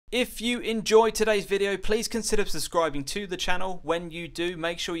If you enjoyed today's video, please consider subscribing to the channel. When you do,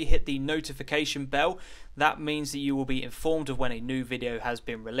 make sure you hit the notification bell. That means that you will be informed of when a new video has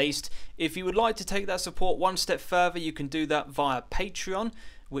been released. If you would like to take that support one step further, you can do that via Patreon,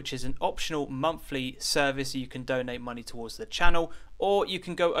 which is an optional monthly service. You can donate money towards the channel, or you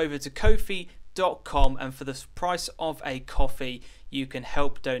can go over to Ko-fi.com, and for the price of a coffee you can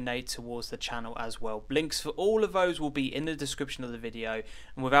help donate towards the channel as well. Links for all of those will be in the description of the video,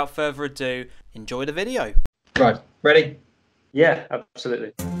 and without further ado, enjoy the video. Right, ready? Yeah,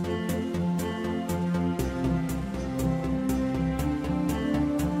 absolutely.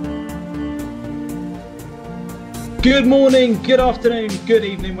 Good morning, good afternoon, good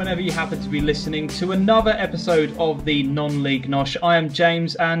evening, whenever you happen to be listening to another episode of the Non-League Nosh. I am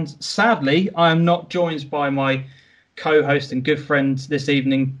James, and sadly, I am not joined by my co-host and good friend this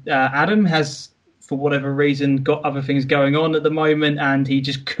evening. Adam has, for whatever reason, got other things going on at the moment, and he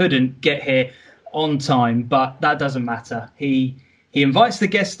just couldn't get here on time. But that doesn't matter. He invites the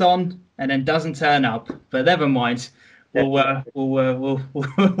guest on and then doesn't turn up. But never mind. We'll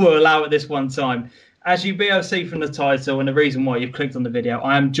allow it this one time. As you be able to see from the title and the reason why you've clicked on the video,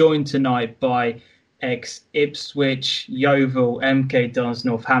 I am joined tonight by ex-Ipswich, Yeovil, MK Dons,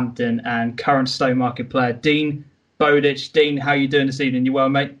 Northampton, and current Stowmarket player Dean Bowditch. Dean, how are you doing this evening? You well,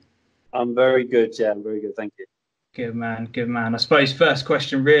 mate? I'm very good, yeah, I'm very good, thank you. Good man, good man. I suppose first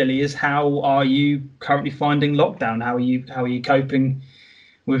question really is, how are you currently finding lockdown? How are you coping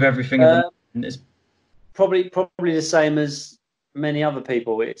with everything? It's probably the same as many other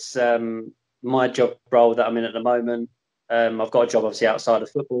people. It's my job role that I'm in at the moment. I've got a job obviously outside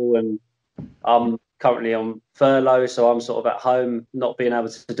of football, and I'm currently on furlough, so I'm sort of at home, not being able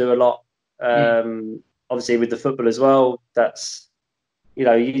to do a lot. Obviously with the football as well, that's,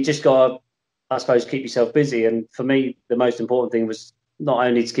 you just got to, I suppose, keep yourself busy. And for me, the most important thing was not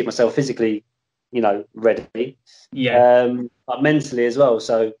only to keep myself physically, ready, but mentally as well.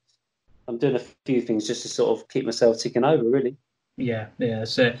 So I'm doing a few things just to sort of keep myself ticking over, really. Yeah.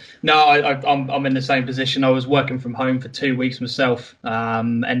 So no, I'm in the same position. I was working from home for 2 weeks myself,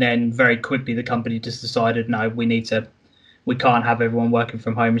 and then very quickly the company just decided, no, we can't have everyone working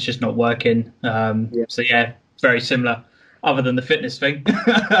from home. It's just not working. So yeah, very similar. Other than the fitness thing,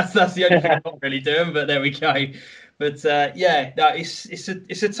 that's the only thing I'm not really doing. But there we go. But it's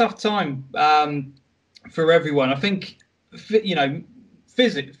a tough time for everyone. I think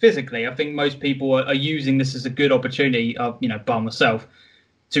physically, I think most people are using this as a good opportunity. By myself,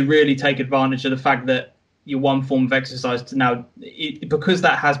 to really take advantage of the fact that your one form of exercise now, because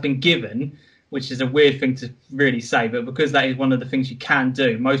that has been given, which is a weird thing to really say, but because that is one of the things you can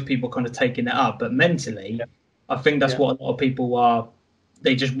do, most people are kind of taking it up. But mentally, I think that's what a lot of people are.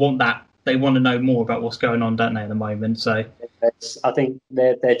 They just want that. They want to know more about what's going on, don't they, at the moment? So I think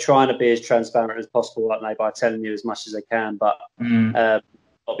they're trying to be as transparent as possible, aren't they, by telling you as much as they can. But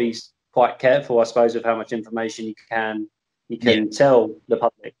I'll be quite careful, I suppose, of how much information you can tell the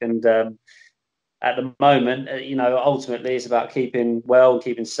public. And at the moment, ultimately, it's about keeping well,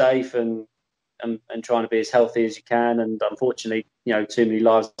 keeping safe, and trying to be as healthy as you can. And unfortunately, too many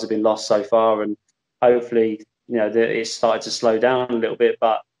lives have been lost so far, and hopefully, it's started to slow down a little bit,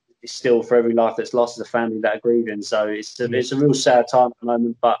 but it's still, for every life that's lost, is a family that are grieving. So it's a real sad time at the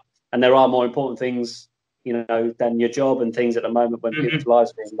moment, and there are more important things, than your job and things at the moment when people's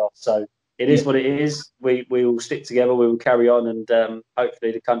lives are being lost. So it is what it is. We will stick together, we will carry on, and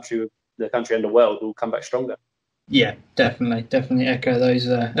hopefully the country and the world will come back stronger. Yeah, definitely echo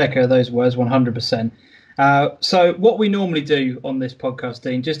those words 100%. So what we normally do on this podcast,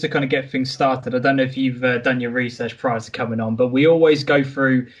 Dean, just to kind of get things started, I don't know if you've done your research prior to coming on, but we always go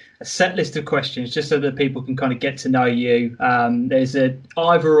through a set list of questions just so that people can kind of get to know you. There's an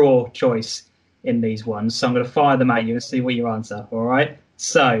either or choice in these ones, so I'm going to fire them at you and see what you answer. All right.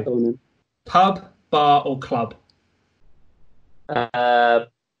 So, pub, bar, or club?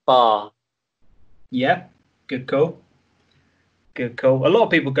 Bar. Yeah. Good call. A lot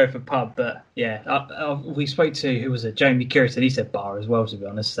of people go for pub, but yeah, we spoke to, who was it? Jamie Curtis. He said bar as well, to be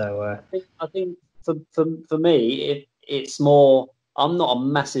honest. So I think for me, it's more. I'm not a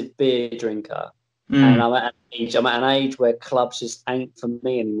massive beer drinker, and I'm at an age where clubs just ain't for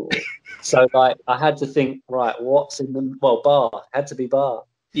me anymore. So I had to think, right, what's in the bar? Had to be bar.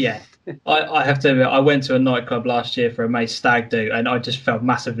 Yeah, I have to admit, I went to a nightclub last year for a mate's stag do, and I just felt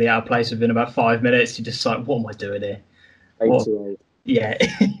massively out of place within about 5 minutes. You just like, what am I doing here? Yeah.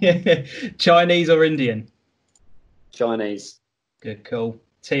 Chinese or Indian? Chinese. Good call.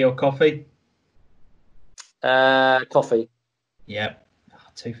 Tea or coffee? Coffee. Yep.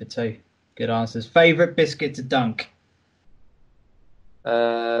 2 for 2. Good answers. Favourite biscuit to dunk?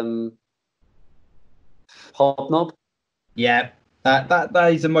 Hobnob. Yeah,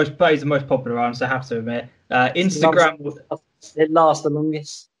 that is the most popular answer. I have to admit. Instagram. It lasts the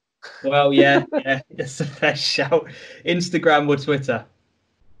longest. Well, yeah, it's a fair shout. Instagram or Twitter?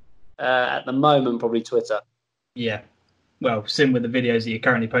 At the moment, probably Twitter. Yeah. Well, sim with the videos that you're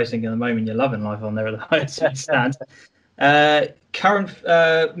currently posting at the moment, you're loving life on there at the highest stand.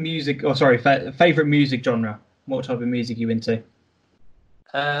 Current music, favorite music genre. What type of music are you into?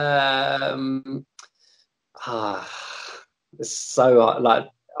 It's so like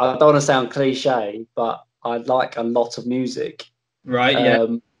I don't want to sound cliche, but I like a lot of music. Right. Yeah.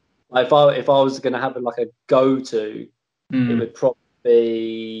 If I was going to have like a go-to, it would probably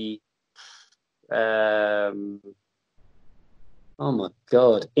be oh my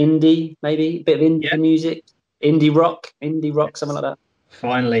god, indie, maybe a bit of indie music, indie rock, something like that.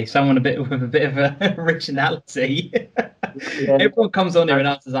 Finally, someone with a bit of originality. Yeah. Everyone comes on here and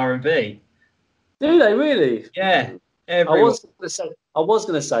answers R&B. Do they really? Yeah. Everyone. I was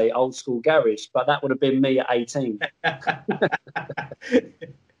going to say old school garage, but that would have been me at 18.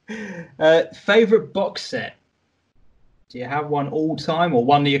 Favorite box set? Do you have one all time, or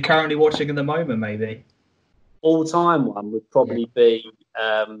one that you're currently watching at the moment? Maybe all time one would probably be.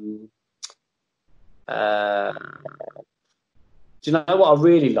 Do you know what I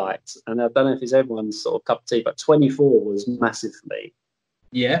really liked? And I don't know if it's everyone's sort of cup of tea, but 24 was massive for me.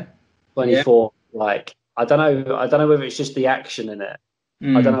 Yeah, 24. Yeah. Like I don't know whether it's just the action in it.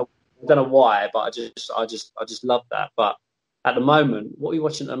 I don't know why, but I just love that. But at the moment, what are we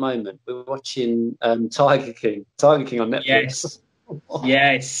watching at the moment? We're watching Tiger King on Netflix. Yes.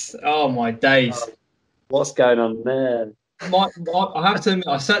 Yes. Oh my days. What's going on there? I have to admit,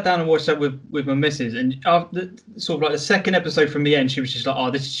 I sat down and watched that with my missus, and sort of like the second episode from the end, she was just like,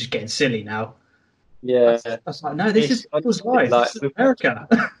 "Oh, this is just getting silly now." Yeah. I was like, "No, this is life. Like, this is America."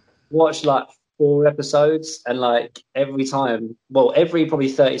 Watched like 4 episodes, and like every probably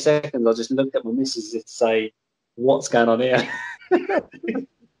 30 seconds, I just looked at my missus to say, "What's going on here?"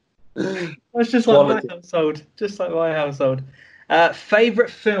 That's just like my household. Just like my household.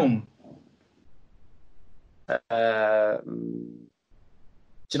 Favorite film? Do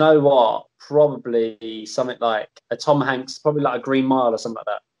you know what? Probably something like a Tom Hanks, probably like a Green Mile or something like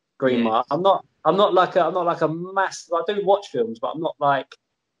that. Green Mile. I'm not like a massive. I do watch films, but I'm not like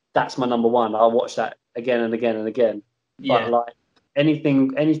that's my number one. I'll watch that again and again and again. Yeah. But like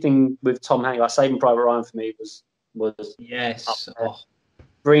anything with Tom Hanks, like Saving Private Ryan for me was yes.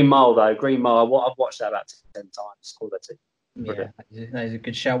 Green Mile though. Green Mile. I've watched that about 10 times. Quality. Yeah, that is a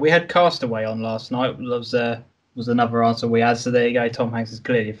good shout. We had Castaway on last night. Was another answer we had. So there you go. Tom Hanks is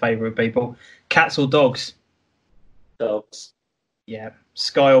clearly your favourite people. Cats or dogs? Dogs. Yeah.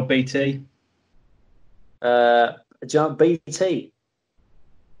 Sky or BT? BT.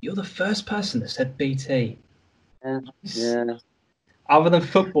 You're the first person that said BT. Yeah. Other than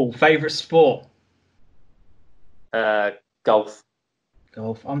football, favourite sport? Golf.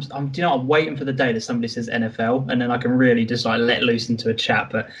 Golf. I'm waiting for the day that somebody says NFL, and then I can really just like let loose into a chat.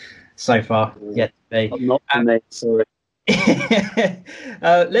 But so far, yet to be. I'm not sorry.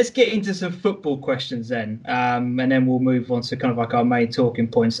 Let's get into some football questions then, and then we'll move on to kind of like our main talking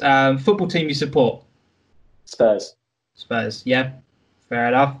points. Football team you support? Spurs. Yeah, fair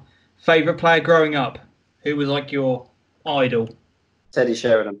enough. Favorite player growing up? Who was like your idol? Teddy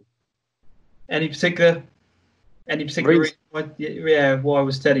Sheringham. Any particular reason? Why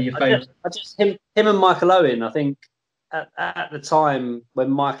was Teddy your favourite? Him and Michael Owen. I think at the time when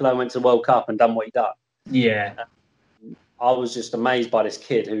Michael Owen went to the World Cup and done what he done. Yeah. I was just amazed by this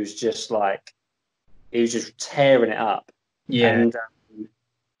kid who's just like he was just tearing it up. Yeah. And,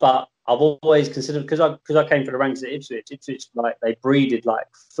 but I've always considered because I came through the ranks at Ipswich. Ipswich like they breeded like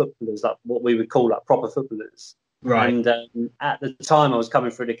footballers, like what we would call like proper footballers. Right. And at the time I was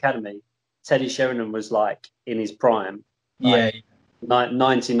coming through the academy, Teddy Sheringham was like in his prime. Like,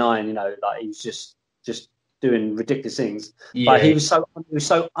 99, you know, like he was just doing ridiculous things. Yeah. But he was so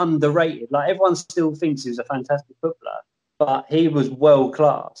underrated. Like everyone still thinks he was a fantastic footballer, but he was world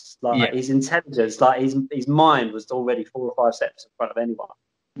class. Like his intelligence, like his mind was already 4 or 5 steps in front of anyone.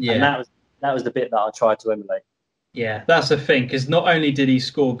 Yeah. And that was the bit that I tried to emulate. Yeah, that's the thing, because not only did he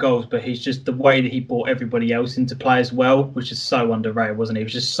score goals, but he's just the way that he brought everybody else into play as well, which is so underrated, wasn't he? He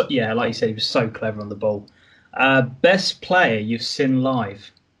was just, like you said, he was so clever on the ball. Best player you've seen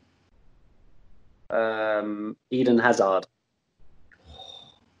live? Eden Hazard.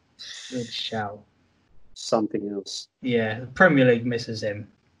 Good shout. Something else. Yeah, the Premier League misses him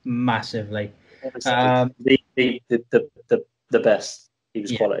massively. The best. He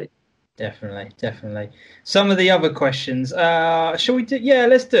was quality. Definitely. Some of the other questions, shall we do? Yeah,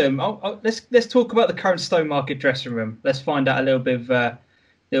 let's do them. Let's talk about the current Stone dressing room. Let's find out a little bit of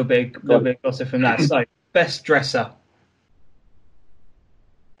gossip from that. So, best dresser.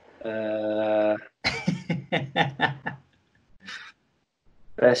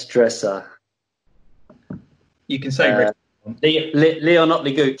 Best dresser. You can say Leon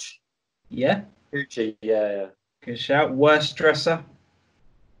Otley Gooch. Yeah. Gucci, yeah. Good shout. Worst dresser.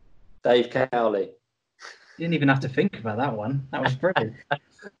 Dave Cowley. You didn't even have to think about that one. That was brilliant.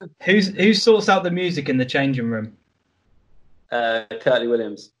 Who sorts out the music in the changing room? Curtly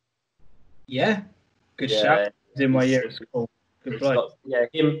Williams. Yeah. Good shout. He's in my year at school. Good bloke.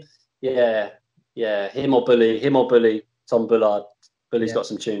 Him. Yeah. Him or Bully. Tom Bullard. Bully's got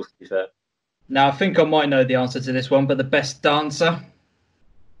some tunes, to be fair. Now, I think I might know the answer to this one, but the best dancer?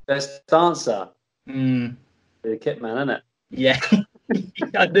 Best dancer? The Kit Man, isn't it? Yeah.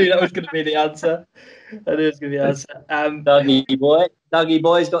 I knew that was going to be the answer. Dougie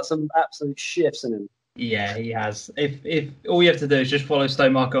Boy's got some absolute shifts in him. Yeah, he has. If all you have to do is just follow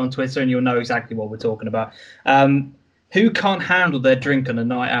Stone on Twitter and you'll know exactly what we're talking about. Who can't handle their drink on a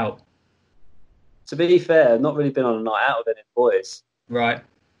night out? To be fair, I've not really been on a night out with any boys. Right.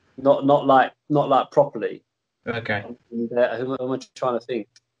 Not like properly. Okay. Who am I trying to think?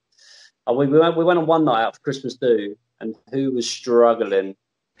 We went on one night out for Christmas do, and who was struggling?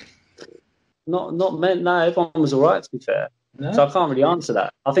 Not men. No, everyone was all right, to be fair. No? So I can't really answer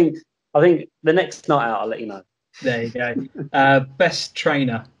that. I think the next night out, I'll let you know. There you go. Best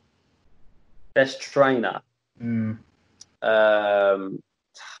trainer. Best trainer.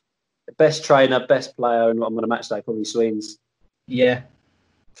 Best trainer, best player, and I'm going to match that probably Sweens. Yeah.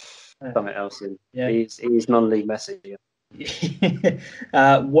 Something else in. Yeah. He's non-league Messi.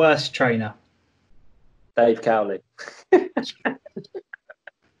 Worst trainer. Dave Cowley.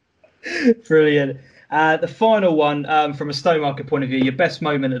 Brilliant. The final one, from a Stone point of view, your best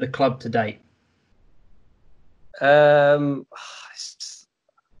moment at the club to date. It's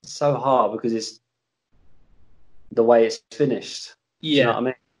so hard because it's the way it's finished. Yeah. Do you know what I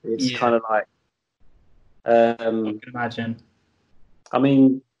mean? It's kind of like. I can imagine. I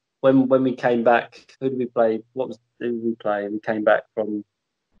mean, when we came back, who did we play? Who did we play? We came back from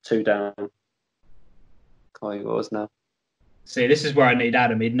 2 down. Can't think what it was now. See, this is where I need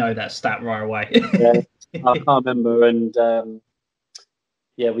Adam. He'd know that stat right away. Yeah, I can't remember. And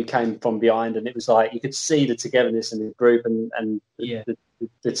we came from behind, and it was like you could see the togetherness in the group, and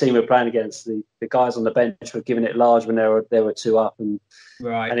the team we were playing against. The guys on the bench were giving it large when there were 2 up, and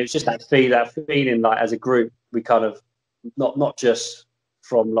right. And it was just that feeling like as a group, we kind of not just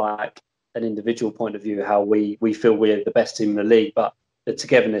from like an individual point of view, how we feel we're the best team in the league, but the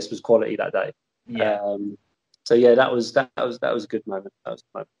togetherness was quality that day. Yeah. So yeah, that was a good moment. That was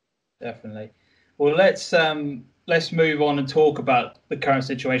a moment. Definitely. Well, let's move on and talk about the current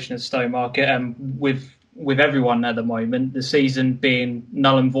situation at Stowmarket and with everyone at the moment. The season being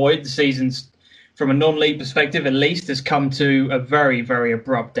null and void. The season's, from a non-league perspective, at least, has come to a very, very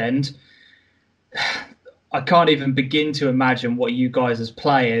abrupt end. I can't even begin to imagine what you guys as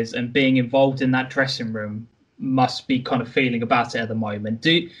players and being involved in that dressing room must be kind of feeling about it at the moment.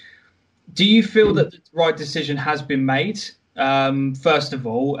 Do you feel that the right decision has been made, first of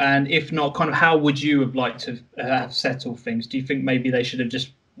all? And if not, kind of how would you have liked to have settled things? Do you think maybe they should have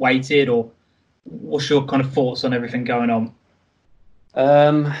just waited, or what's your kind of thoughts on everything going on?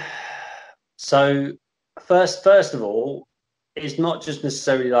 So first of all, it's not just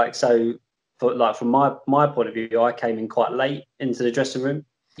necessarily like so. From my point of view, I came in quite late into the dressing room.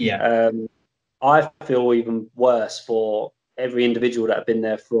 Yeah. I feel even worse for every individual that have been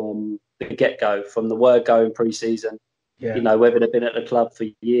there from the get-go, from the word go in pre-season. Yeah. You know, whether they've been at the club for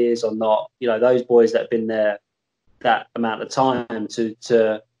years or not. You know, those boys that have been there that amount of time to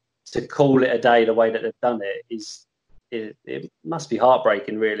call it a day the way that they've done it must be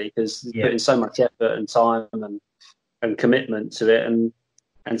heartbreaking, really, because they're putting so much effort and time and commitment to it, and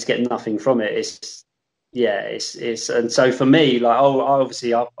to get nothing from it, it's and so for me, like,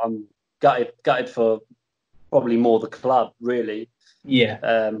 I'm gutted for probably more the club, really. Yeah.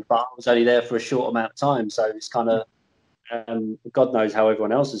 But I was only there for a short amount of time, so it's kind of God knows how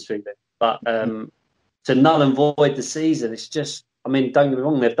everyone else is feeling. But to null and void the season, it's just, I mean, don't get me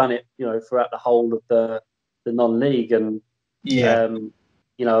wrong, they've done it, you know, throughout the whole of the non-league, and you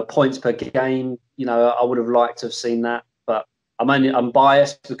know, points per game. You know, I would have liked to have seen that. I'm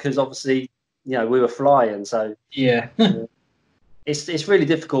biased because obviously, you know, we were flying. So it's really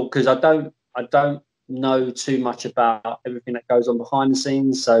difficult because I don't know too much about everything that goes on behind the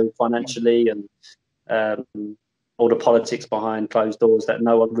scenes. So financially and all the politics behind closed doors that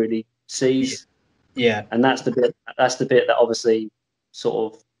no one really sees. Yeah, and that's the bit. That's the bit that obviously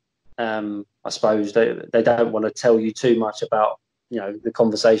sort of. I suppose they don't want to tell you too much about the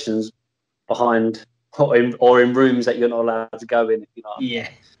conversations behind or in rooms that you're not allowed to go in. If you know. Yeah.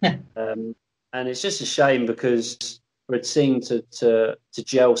 And it's just a shame because it seemed to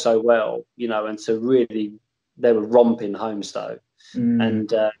gel so well, and to really they were romping Homestow,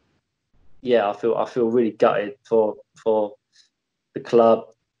 and I feel really gutted for the club,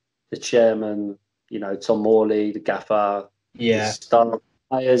 the chairman, Tom Morley, the gaffer, the staff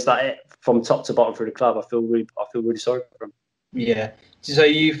players, like from top to bottom through the club. I feel really sorry for them. Yeah. So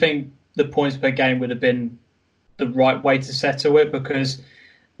you think the points per game would have been the right way to settle it? Because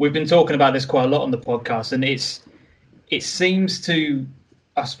we've been talking about this quite a lot on the podcast, and it seems to,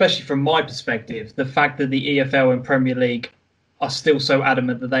 especially from my perspective, the fact that the EFL and Premier League are still so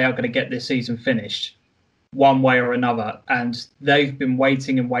adamant that they are going to get this season finished one way or another, and they've been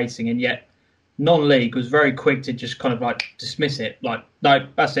waiting, and yet non-league was very quick to just kind of like dismiss it, like, no,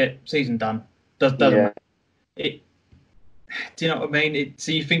 that's it, season done. Doesn't matter. Do you know what I mean?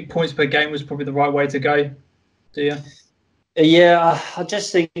 So you think points per game was probably the right way to go? Do you? Yeah, I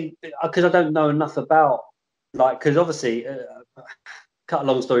just think because I don't know enough about because obviously, cut a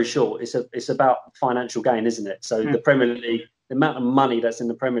long story short, it's about financial gain, isn't it? So the Premier League, the amount of money that's in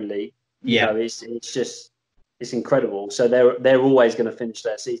the Premier League, it's incredible. So they're always going to finish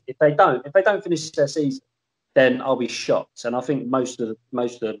their season. If they don't finish their season, then I'll be shocked, and I think most of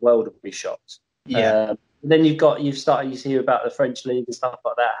the world will be shocked. Yeah. Then you started to hear about the French league and stuff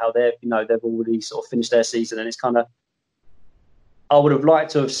like that, how they've already sort of finished their season, and it's kind of. I would have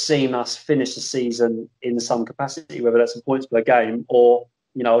liked to have seen us finish the season in some capacity, whether that's in points per game or,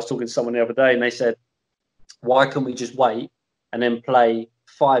 I was talking to someone the other day and they said, why can't we just wait and then play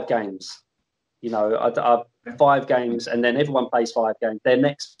 5 games? 5 games, and then everyone plays 5 games, their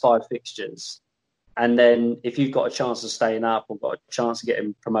next 5 fixtures. And then if you've got a chance of staying up or got a chance of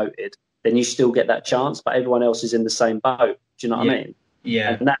getting promoted, then you still get that chance, but everyone else is in the same boat. Do you know what I mean?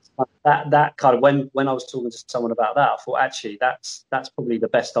 Yeah. And that kind of when I was talking to someone about that, I thought actually that's probably the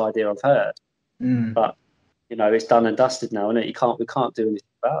best idea I've heard. But it's done and dusted now, isn't it? We can't do anything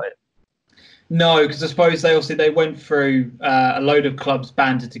about it. No, because I suppose they went through a load of clubs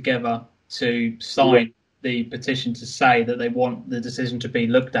banded together to sign the petition to say that they want the decision to be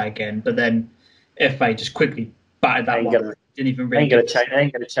looked at again, but then FA just quickly batted that one. Didn't even really. They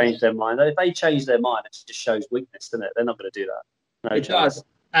ain't going to change their mind. If they change their mind, it just shows weakness, doesn't it? They're not going to do that. No it chance. Does,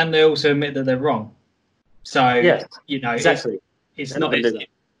 and they also admit that they're wrong. So exactly. It's not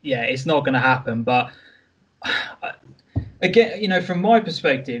going to happen. But again, from my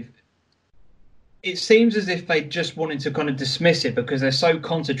perspective, it seems as if they just wanted to kind of dismiss it because they're so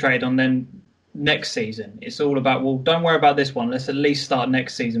concentrated on then next season. It's all about, well, don't worry about this one. Let's at least start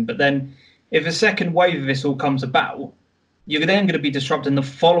next season. But then, if a second wave of this all comes about, you're then going to be disrupting the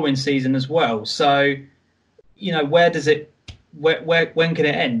following season as well. So, where does it? When can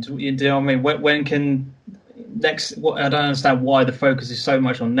it end? Do you know what I mean? When can next? I don't understand why the focus is so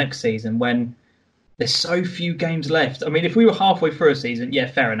much on next season when there's so few games left. I mean, if we were halfway through a season, yeah,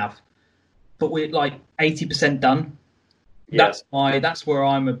 fair enough. But we're like 80% done. Yeah. That's where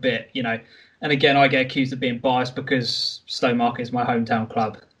I'm a bit, And again, I get accused of being biased because Stowmarket is my hometown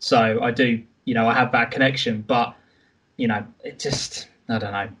club, so I do, I have that connection. But it just, I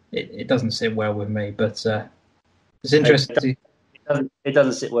don't know, it doesn't sit well with me. But it's interesting. It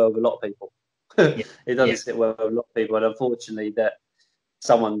doesn't sit well with a lot of people. It doesn't sit well with a lot of people, and unfortunately,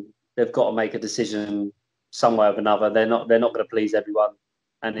 they've got to make a decision some way or another. They're not going to please everyone,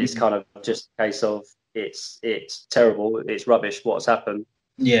 and it's kind of just a case of it's terrible, it's rubbish what's happened.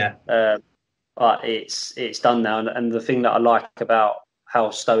 Yeah, but it's done now, and the thing that I like about how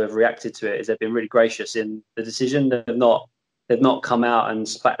Stowe have reacted to it is they've been really gracious in the decision. They've not come out and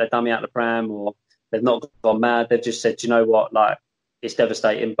spat their dummy out the pram, or they've not gone mad. They've just said, you know what, like, it's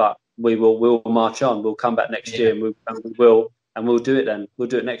devastating, but we'll march on. We'll come back next year, and we'll do it then. We'll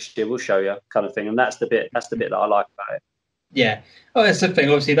do it next year. We'll show you, kind of thing. And that's the bit that I like about it. Yeah. Oh, that's the thing.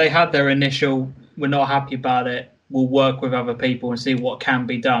 Obviously, they had their initial, we're not happy about it. We'll work with other people and see what can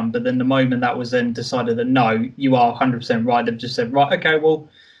be done. But then the moment that was then decided that, no, you are 100% right, they've just said, right, okay, well,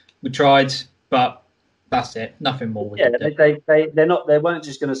 we tried, but that's it. Nothing more. They weren't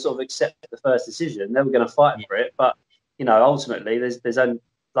just going to sort of accept the first decision. They were going to fight for it. But, ultimately, there's only,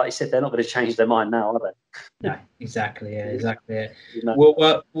 like you said, they're not going to change their mind now, are they? No, exactly. Yeah, exactly. Yeah.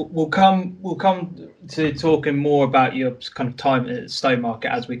 We'll come to talking more about your kind of time at Stowmarket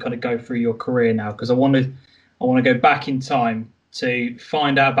as we kind of go through your career now, because I want to go back in time to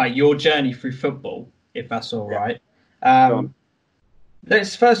find out about your journey through football, if that's all right.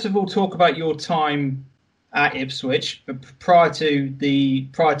 Let's first of all talk about your time at Ipswich prior to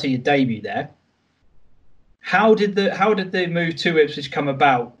your debut there. How did the move to Ipswich come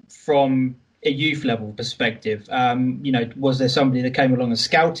about from a youth level perspective? Was there somebody that came along and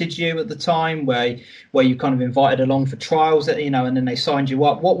scouted you at the time, where you kind of invited along for trials, and then they signed you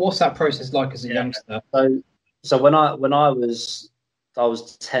up? What's that process like as a youngster? So when I was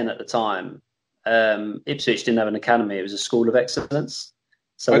 10 at the time, Ipswich didn't have an academy; it was a school of excellence.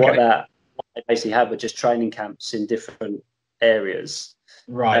 So what they basically had were just training camps in different areas.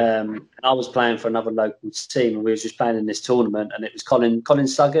 Right. And I was playing for another local team, and we were just playing in this tournament, and it was Colin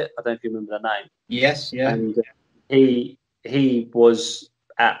Suggett. I don't know if you remember the name. Yes, yeah. And he was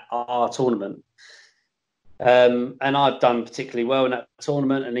at our tournament, and I'd done particularly well in that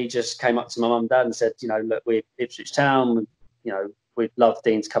tournament. And he just came up to my mum and dad and said, look, we're Ipswich Town. We'd love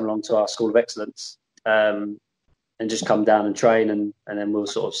Dean to come along to our School of Excellence, and just come down and train, and then we'll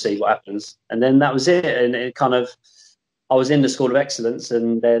sort of see what happens. And then that was it. And it kind of, I was in the School of Excellence,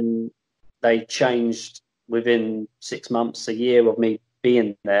 and then they changed within 6 months, a year of me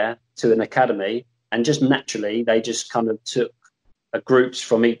being there, to an academy. And just naturally, they just kind of took groups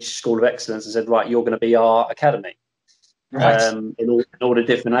from each School of Excellence and said, right, you're going to be our academy. Right. In all the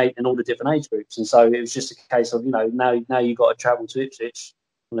different age groups. And so it was just a case of, now you've got to travel to Ipswich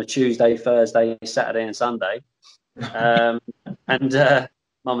on a Tuesday, Thursday, Saturday and Sunday. And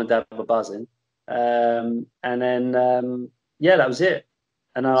mum and dad were buzzing. And then, that was it.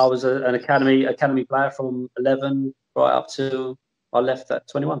 And then I was an academy player from 11 right up to I left at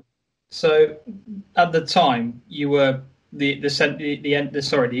 21. So at the time, you were the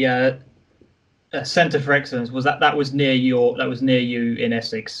Centre for Excellence. That was near you in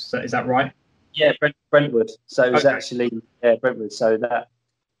Essex? So is that right? Yeah, Brentwood. So it was actually Brentwood. So that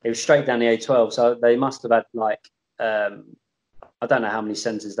it was straight down the A12. So they must have had I don't know how many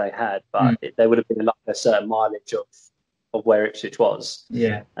centres they had, but there would have been a certain mileage of where Ipswich was.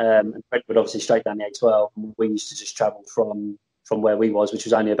 Yeah. And Brentwood obviously straight down the A12. And we used to just travel from where we was, which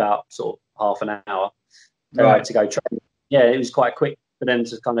was only about sort of half an hour to go train. Yeah, it was quite quick for them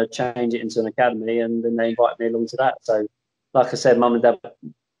to kind of change it into an academy, and then they invited me along to that. So, like I said, mum and dad,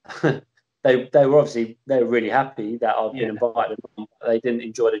 they were really happy that I've been invited along, but they didn't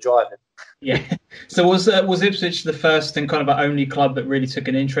enjoy the driving. Yeah. So was Ipswich the first and kind of only club that really took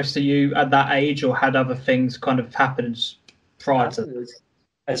an interest to you at that age, or had other things kind of happened prior to that?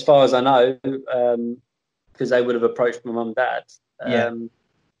 As far as I know, because they would have approached my mum and dad.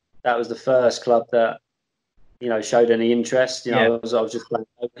 That was the first club that showed any interest. I was just playing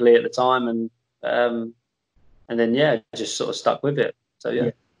locally at the time, and then just sort of stuck with it.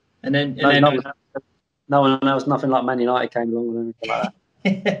 So and then no one else, nothing like Man United came along and anything like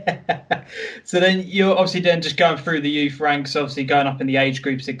that. So then you're obviously then just going through the youth ranks, obviously going up in the age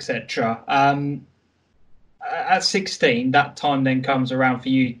groups, etc. At 16, that time then comes around for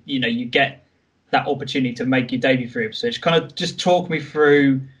you. You get that opportunity to make your debut for Ipswich. Kind of just talk me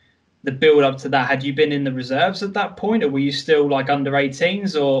through the build up to that. Had you been in the reserves at that point, or were you still like under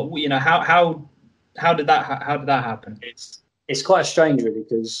 18s, or how did that happen? It's quite strange, really,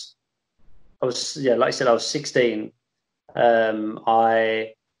 because I was like I said, I was 16.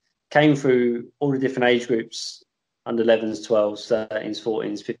 I came through all the different age groups, under 11s, 12s, 13s,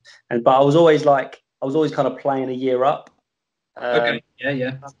 14s, 15s, but I was always kind of playing a year up. So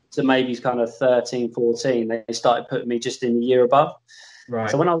maybe kind of 13, 14, they started putting me just in the year above. Right.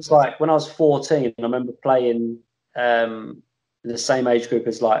 So when I was 14, I remember playing in the same age group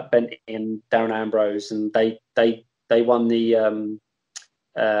as like Bentley and Darren Ambrose, and they won the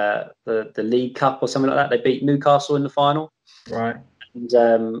League Cup or something like that. They beat Newcastle in the final. Right.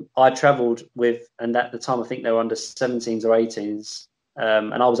 And I travelled with, and at the time I think they were under 17s or 18s,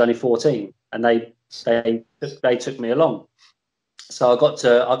 and I was only 14, and they took me along. So I got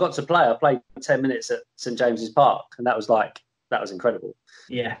to play. I played 10 minutes at St James's Park, and that was incredible.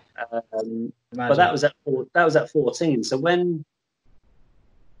 Yeah. But that was at 14. So when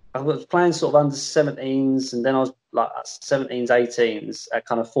I was playing sort of under 17s, and then I was like 17s, 18s at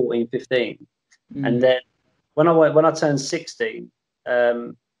kind of 14, 15. And then when I turned 16,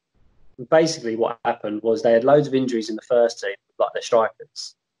 basically what happened was they had loads of injuries in the first team, like their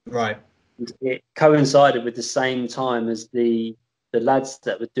strikers. Right. And it coincided with the same time as the lads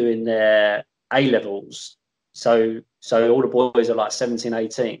that were doing their A-levels. So all the boys are like 17,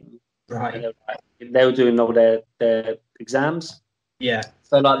 18. Right. They were doing all their exams. Yeah.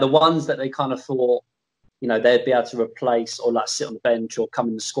 So like the ones that they kind of thought, they'd be able to replace or like sit on the bench or come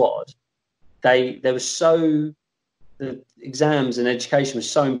in the squad. The exams and education was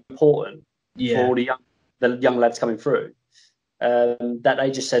so important for all the young lads coming through. that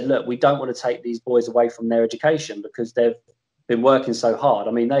they just said, look, we don't want to take these boys away from their education because they've been working so hard.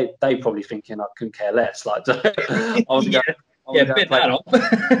 I mean, they probably thinking I couldn't care less. Like, I want to go play.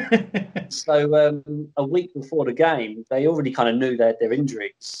 So a week before the game, they already kind of knew they had their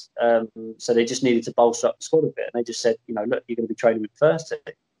injuries. So they just needed to bolster up the squad a bit. And they just said, you know, look, you're going to be training with the first team.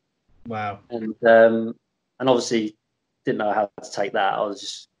 Wow. And obviously didn't know how to take that. It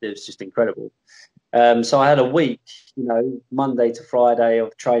was just incredible. So I had a week, you know, Monday to Friday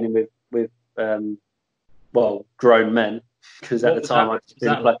of training with grown men, because at the time I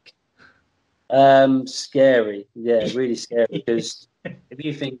didn't play. Scary, yeah, really scary. Because if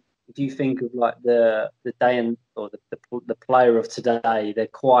you think of like the day or the player of today, they're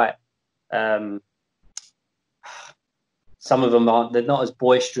quite. Some of them aren't. They're not as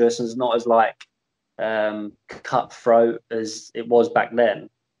boisterous and not as like cutthroat as it was back then.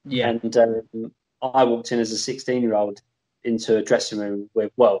 Yeah. And I walked in as a 16-year-old into a dressing room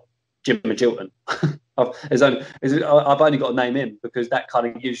with, Jim Magilton. I've only got to name him because that kind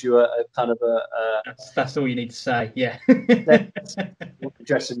of gives you a kind of a. That's all you need to say. Yeah. That's what the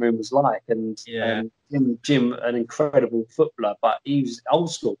dressing room was like, and Jim, an incredible footballer, but he was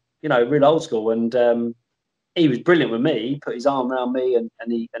old school. You know, real old school, and he was brilliant with me. He put his arm around me, and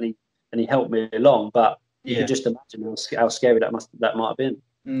he helped me along. But you can just imagine how scary that might have been.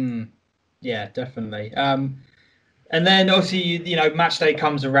 Mm. Yeah, definitely. And then obviously, you know, match day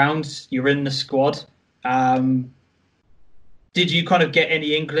comes around. You're in the squad. Did you kind of get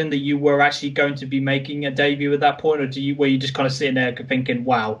any inkling that you were actually going to be making a debut at that point, or were you just kind of sitting there thinking,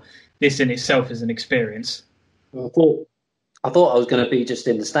 "Wow, this in itself is an experience"? I thought I was going to be just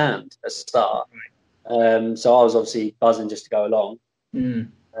in the stand at the start. So I was obviously buzzing just to go along.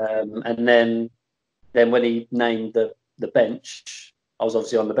 And then when he named the bench, I was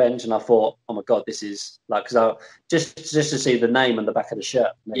obviously on the bench, and I thought, oh my God, this is like, because I just to see the name on the back of the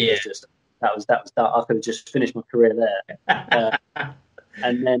shirt. Yeah. That was that. I could have just finished my career there.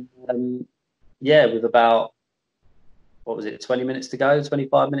 And then with about, what was it, 20 minutes to go,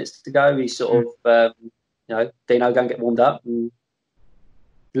 25 minutes to go, he sort of Dino, go and get warmed up, and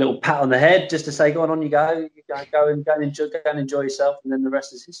a little pat on the head just to say, go on you go, go and enjoy yourself, and then the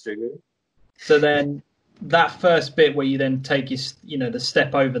rest is history, really. So then that first bit where you then take the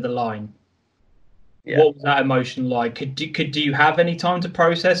step over the line, what was that emotion like? Do you have any time to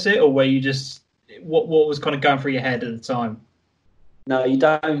process it, or were you just what was kind of going through your head at the time? No, you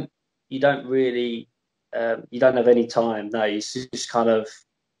don't really you don't have any time. No, you just kind of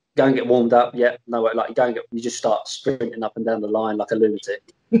go and get warmed up. Yeah, no, like you just start sprinting up and down the line like a lunatic.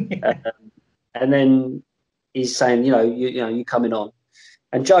 And then he's saying, you coming on.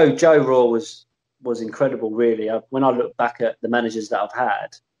 And Joe Raw was incredible, really. When I look back at the managers that I've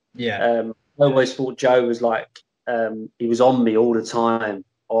had, I always thought Joe was like, he was on me all the time,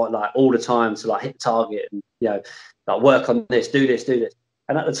 or like all the time to like hit target and like work on this, do this.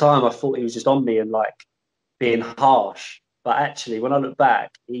 And at the time, I thought he was just on me and like being harsh. But actually, when I look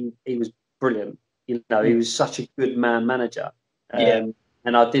back, he was brilliant. He was such a good manager. And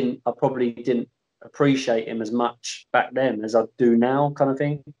I probably didn't appreciate him as much back then as I do now, kind of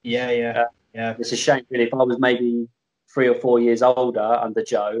thing. Yeah. It's a shame, really. If I was maybe 3 or 4 years older under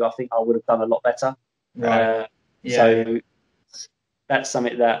Joe, I think I would have done a lot better. Right. So that's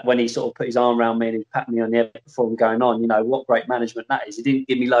something that when he sort of put his arm around me and he patted me on the head before I'm going on, what great management that is. He didn't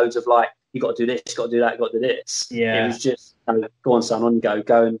give me loads of like, you got to do this, got to do that, got to do this. Yeah. It was just, go on, son, on you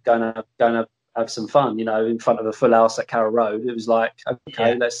go and have some fun, in front of a full house at Carroll Road. It was like,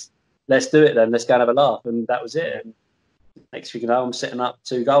 okay, let's do it then. Let's go and have a laugh. And that was it. And next week, I'm setting up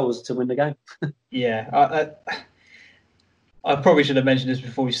 2 goals to win the game. Yeah. I probably should have mentioned this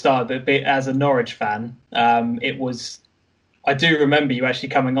before we started, but as a Norwich fan, I do remember you actually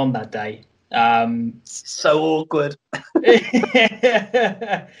coming on that day. So awkward.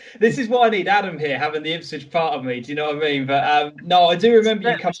 This is why I need Adam here, having the Ipswich part of me. Do you know what I mean? But no, I do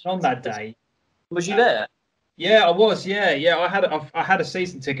remember you coming on that day. Was you there? Yeah, I was. Yeah. I had a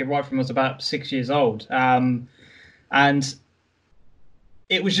season ticket right from I was about 6 years old, and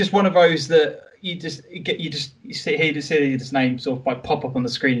it was just one of those that you see this name sort of like pop up on the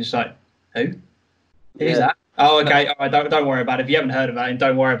screen. It's like, who's that? Oh, okay. All right, don't worry about it. If you haven't heard about it,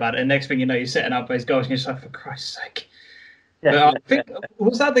 don't worry about it. And next thing you know, you're setting up those goals, and you're just like, for Christ's sake. I think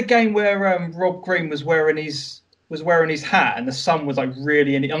was that the game where Rob Green was wearing his hat, and the sun was like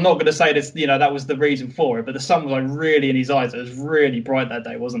really in it. I'm not going to say this, that was the reason for it, but the sun was like really in his eyes. It was really bright that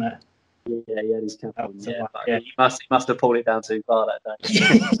day, wasn't it? Yeah, his cap on. He must have pulled it down too far that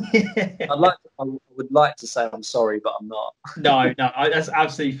day. I would like to say I'm sorry, but I'm not. No, that's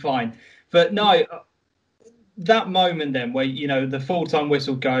absolutely fine. But no, that moment then where, the full-time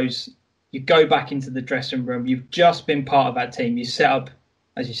whistle goes, you go back into the dressing room, you've just been part of that team, you set up,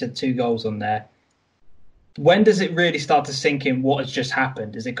 as you said, 2 goals on there. When does it really start to sink in what has just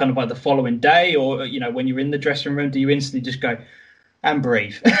happened? Is it kind of like the following day, or, when you're in the dressing room, do you instantly just go and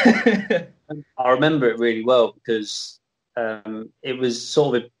breathe? I remember it really well because it was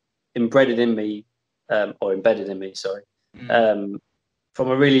sort of embedded in me, sorry, from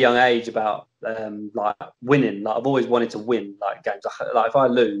a really young age about like winning. Like I've always wanted to win like games. Like if I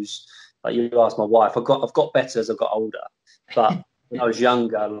lose, like you ask my wife, I've got better as I got older. But when I was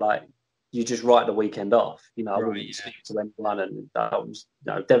younger, like you just write the weekend off. I wouldn't speak to anyone, and I was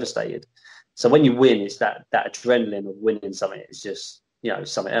devastated. So when you win, it's that adrenaline of winning something. It's just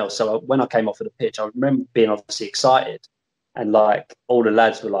something else. So when I came off of the pitch, I remember being obviously excited, and like all the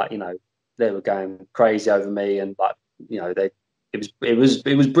lads were like, they were going crazy over me, and like it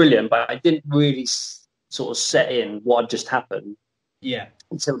was brilliant, but it didn't really sort of set in what had just happened. Yeah.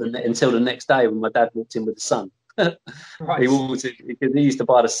 Until the next day when my dad walked in with the Sun. Right. He walked in, because he used to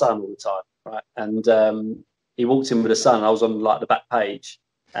buy the Sun all the time, right? And he walked in with the Sun. I was on like the back page,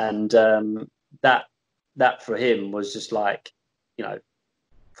 and that for him was just like,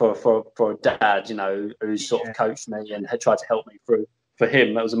 for a dad, who sort of coached me and had tried to help me through. For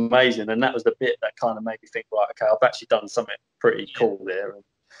him, that was amazing, and that was the bit that kind of made me think, right, okay, I've actually done something pretty cool there,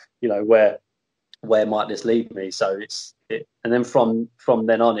 and where might this lead me? So and then from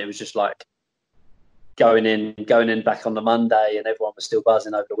then on, it was just like going in back on the Monday, and everyone was still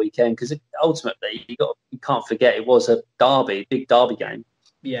buzzing over the weekend because ultimately you can't forget it was a big derby game,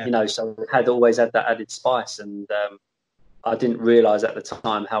 so it had always had that added spice, and I didn't realise at the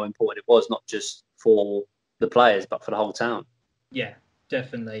time how important it was, not just for the players but for the whole town. Yeah,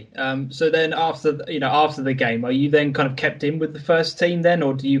 definitely. So then after the game, are you then kind of kept in with the first team then,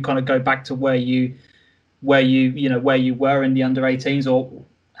 or do you kind of go back to where you were in the under-18s, or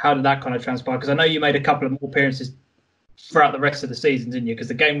how did that kind of transpire? Because I know you made a couple of more appearances throughout the rest of the season, didn't you? Because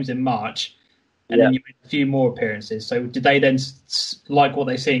the game was in March, and then you made a few more appearances. So did they then like what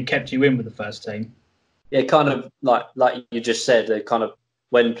they see and kept you in with the first team? Yeah, kind of like you just said, they kind of,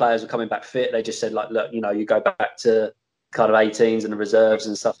 when players were coming back fit, they just said like, look, you go back to kind of 18s and the reserves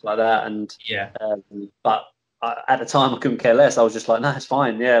and stuff like that. And but at the time I couldn't care less. I was just like, no, it's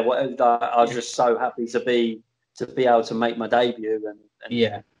fine. Yeah, I was just so happy to be able to make my debut, and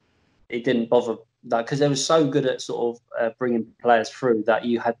it didn't bother, because they were so good at sort of bringing players through that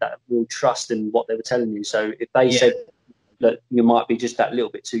you had that real trust in what they were telling you. So if they said that you might be just that little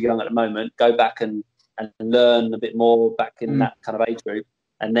bit too young at the moment, go back and learn a bit more back in that kind of age group,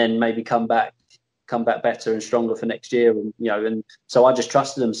 and then maybe come back better and stronger for next year. And and so I just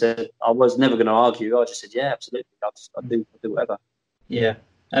trusted them. Said I was never going to argue. I just said, yeah, absolutely, I'll do whatever. Yeah.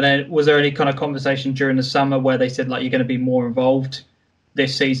 And then was there any kind of conversation during the summer where they said like you're going to be more involved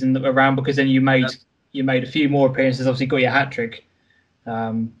this season around, because then you made a few more appearances, obviously got your hat trick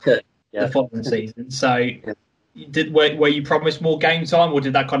the following season. So were you promised more game time, or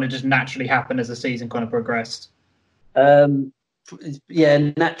did that kind of just naturally happen as the season kind of progressed? Yeah,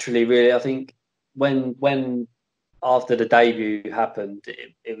 naturally, really. I think when after the debut happened,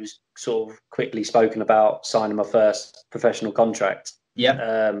 it was sort of quickly spoken about signing my first professional contract.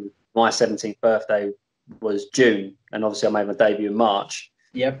 Yeah. My 17th birthday was June, and obviously I made my debut in March.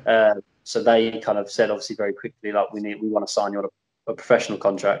 Yep. So they kind of said, obviously very quickly, like we want to sign you on a professional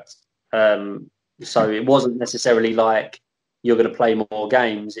contract. So it wasn't necessarily like you're going to play more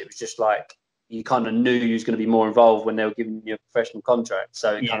games. It was just like you kind of knew you was going to be more involved when they were giving you a professional contract.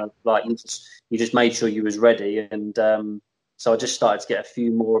 So it kind of like you just made sure you was ready. And so I just started to get a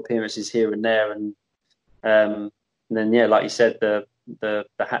few more appearances here and there. And then, like you said, the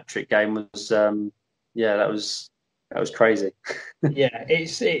hat trick game was, that was crazy. Yeah,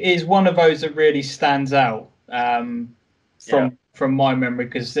 it is one of those that really stands out from my memory,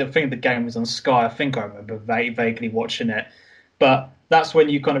 because I think the game was on Sky. I think I remember vaguely watching it, but that's when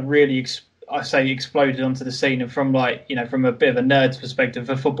you kind of really exploded onto the scene. And from from a bit of a nerd's perspective,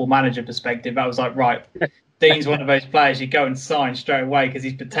 a football manager perspective, I was like, right, Dean's one of those players you go and sign straight away because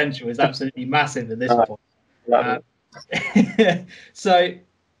his potential is absolutely massive at this point. So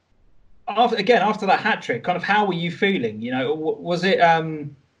after that hat trick, kind of how were you feeling? Was it?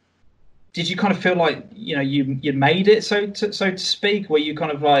 Did you kind of feel like you made it, so to speak? Were you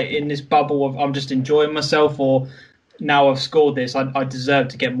kind of like in this bubble of I'm just enjoying myself, or now I've scored this, I deserve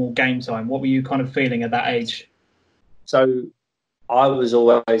to get more game time? What were you kind of feeling at that age? So I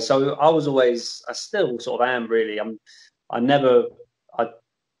still sort of am, really. I never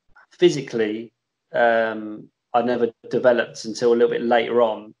developed until a little bit later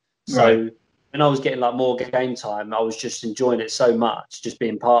on. So when I was getting like more game time, I was just enjoying it so much, just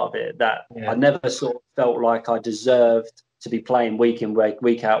being part of it, that I never sort of felt like I deserved to be playing week in,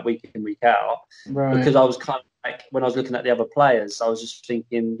 week out, right. because I was kind of like, when I was looking at the other players, I was just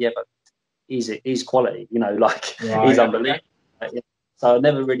thinking, yeah, but he's quality, you know, like he's unbelievable. So I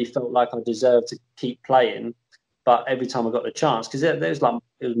never really felt like I deserved to keep playing, but every time I got the chance, because there's like,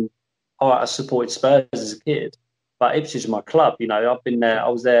 I supported Spurs as a kid, but Ipswich is my club, you know. I've been there, I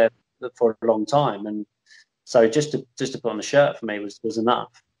was there for a long time, and so just to put on the shirt for me was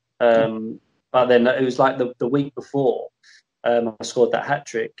enough. But then it was like the week before I scored that hat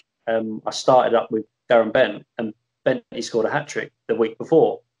trick. I started up with Darren Bent, and Bentley scored a hat trick the week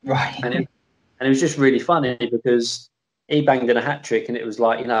before, right? And it was just really funny because he banged in a hat trick, and it was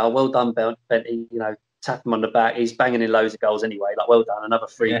like, you know, well done, Bentley, you know, tap him on the back. He's banging in loads of goals anyway. Like, well done, another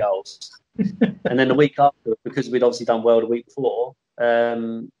 3 goals. And then the week after, because we'd obviously done well the week before,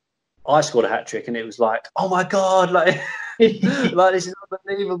 I scored a hat trick, and it was like, oh my God, like, like this is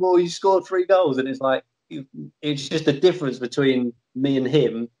unbelievable. You scored 3 goals, and it's like, it's just the difference between me and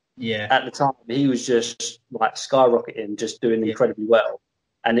him. Yeah. At the time, he was just like skyrocketing, just doing incredibly well,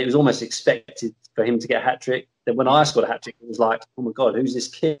 and it was almost expected for him to get a hat trick. Then when I scored a hat trick, it was like, oh my God, who's this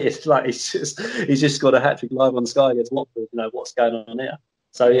kid? Like, he's just scored a hat trick live on Sky against Watford. You know, what's going on here?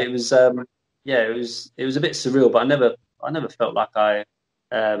 So it was, it was a bit surreal, but I never felt like I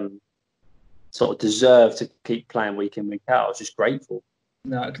sort of deserved to keep playing week in, week out. I was just grateful.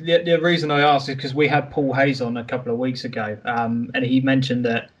 No, the reason I asked is because we had Paul Hayes on a couple of weeks ago, and he mentioned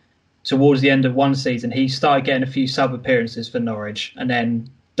that towards the end of one season, he started getting a few sub appearances for Norwich, and then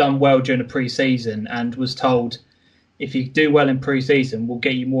done well during the pre-season, and was told, if you do well in pre-season, we'll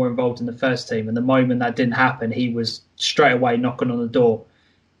get you more involved in the first team. And the moment that didn't happen, he was straight away knocking on the door.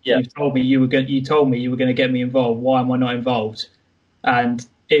 Yeah. You told me you were going to get me involved. Why am I not involved? And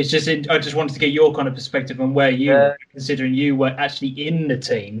it's just, I just wanted to get your kind of perspective on where you were, considering you were actually in the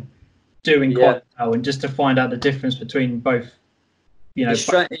team doing quite well, and just to find out the difference between both. You know,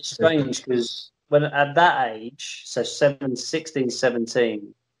 it's strange because when at that age, so 16,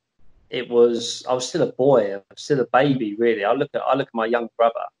 17, I was still a boy, I was still a baby, really. I look at my young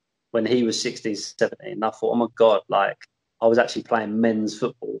brother when he was 16, 17, and I thought, oh my God, like, I was actually playing men's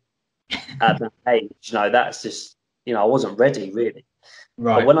football at that age. You know, that's just, you know, I wasn't ready, really.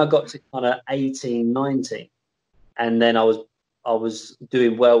 Right. But when I got to kind of 18, 19, and then I was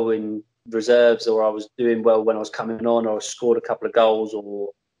doing well in reserves, or I was doing well when I was coming on, or I scored a couple of goals,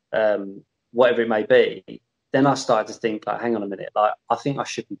 or whatever it may be, then I started to think, like, hang on a minute, like, I think I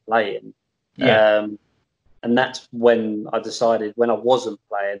should be playing. Yeah. And that's when I decided, when I wasn't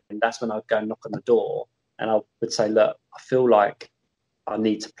playing, and that's when I'd go knock on the door, and I would say, look, I feel like I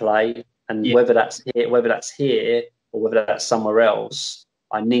need to play, and whether that's here or whether that's somewhere else,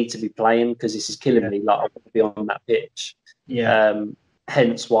 I need to be playing, because this is killing me. Like, I want to be on that pitch. Yeah.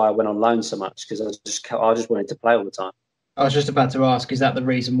 Hence why I went on loan so much, because I just wanted to play all the time. I was just about to ask, is that the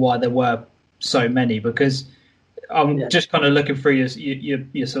reason why there were so many? Because I'm just kind of looking through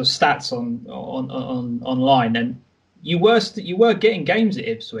your sort of stats on online, and you were getting games at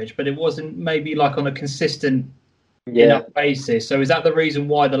Ipswich, but it wasn't maybe like on a consistent enough basis. So is that the reason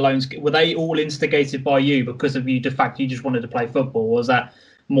why the loans were they all instigated by you because of you? The fact you just wanted to play football, or was that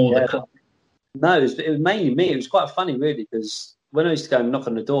more the club? No, it was mainly me. It was quite funny, really, because when I used to go and knock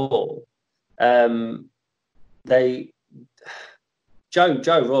on the door, Joe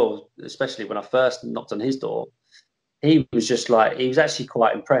Royal, especially when I first knocked on his door, he was just like, he was actually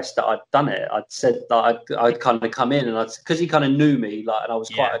quite impressed that I'd done it. I'd said that I'd kind of come in, and because he kind of knew me, like, and I was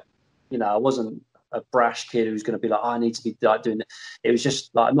quite, you know, I wasn't a brash kid who was going to be like, I need to be like doing it. It was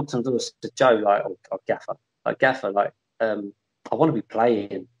just like, I knocked on the door to Joe, like, Gaffer, like, I want to be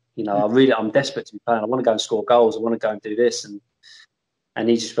playing. You know, I'm desperate to be playing. I want to go and score goals. I want to go and do this. And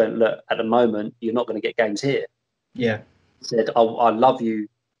he just went, look, at the moment, you're not going to get games here. Yeah. He said, I love you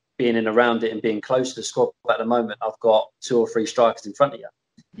being in around it and being close to the squad, but at the moment, I've got 2 or 3 strikers in front of you.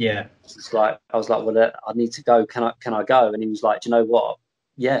 Yeah. It's like, I was like, well, I need to go. Can I go? And he was like, do you know what?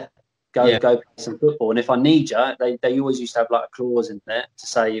 Yeah. Go play some football. And if I need you, they always used to have like a clause in there to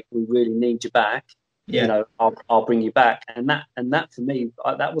say, if we really need you back, you know, I'll bring you back. And that for me,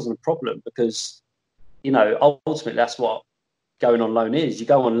 that wasn't a problem, because, you know, ultimately that's what going on loan is. You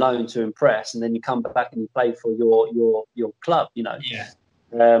go on loan to impress, and then you come back and you play for your club, you know. Yeah.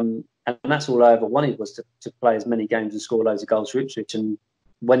 And that's all I ever wanted, was to play as many games and score loads of goals for Ipswich. And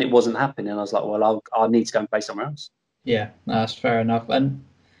when it wasn't happening, I was like, well, I'll need to go and play somewhere else. Yeah, that's fair enough. And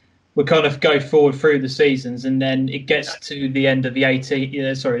we kind of go forward through the seasons, and then it gets to the end of the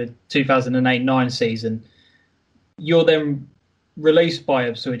 2008-9 season. You're then released by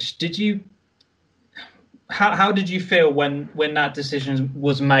Ipswich. Did you how did you feel when that decision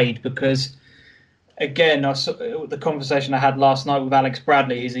was made? Because again, I saw the conversation I had last night with Alex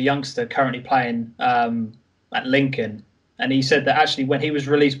Bradley. He's a youngster currently playing at Lincoln, and he said that actually when he was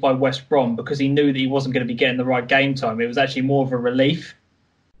released by West Brom, because he knew that he wasn't going to be getting the right game time, it was actually more of a relief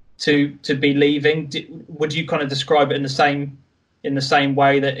to be leaving. Would you kind of describe it in the same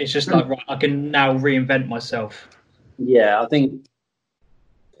way, that it's just like, right, I can now reinvent myself? Yeah, I think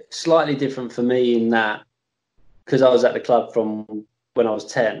slightly different for me in that, because I was at the club from when I was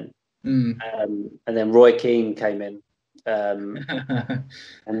 10, and then Roy Keane came in, and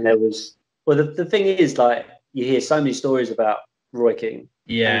there was, well, the thing is, like, you hear so many stories about Roy Keane.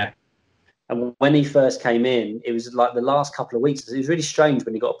 Yeah. And when he first came in, it was like the last couple of weeks. It was really strange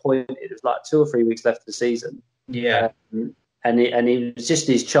when he got appointed. It was like 2 or 3 weeks left of the season. Yeah. And it was just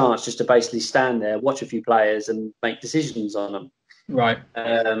his chance just to basically stand there, watch a few players and make decisions on them. Right.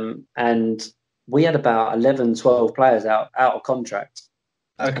 And we had about 11, 12 players out of contract.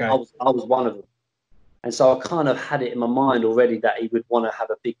 Okay. I was one of them. And so I kind of had it in my mind already that he would want to have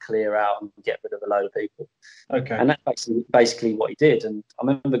a big clear out and get rid of a load of people. Okay. And that's basically what he did. And I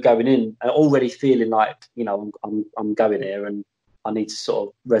remember going in and already feeling like, I'm going here and I need to sort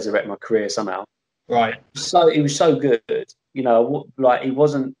of resurrect my career somehow. Right. So he was so good, like it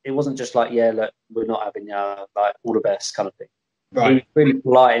wasn't just like, yeah, look, we're not having like all the best kind of thing. Right. He was really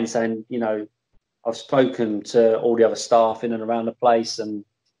polite in saying, I've spoken to all the other staff in and around the place, and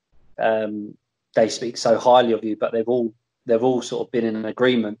they speak so highly of you, but they've all sort of been in an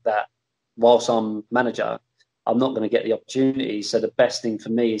agreement that whilst I'm manager, I'm not going to get the opportunity. So the best thing for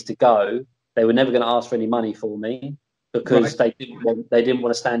me is to go. They were never going to ask for any money for me because they didn't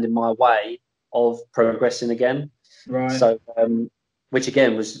want to stand in my way of progressing again. Right. So, which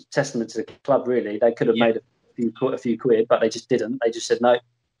again was testament to the club. Really, they could have made a few quid, but they just didn't. They just said, no,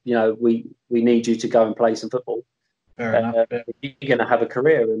 we need you to go and play some football. Fair enough. You're going to have a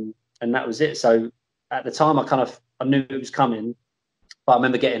career, and that was it. So at the time, I knew it was coming, but I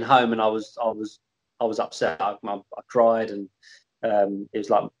remember getting home and I was upset. I cried, and it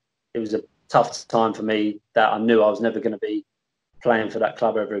was a tough time for me that I knew I was never going to be playing for that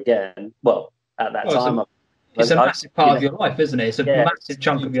club ever again. Well, at that time, it's a massive part of your life, isn't it? It's a massive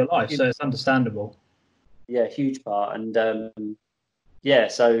chunk of your life, so it's understandable. Yeah, huge part, and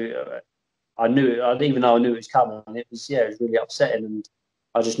so I knew, even though I knew it was coming, it was really upsetting, and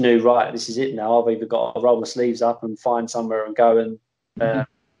I just knew, right, this is it now. I've either got to roll my sleeves up and find somewhere and go and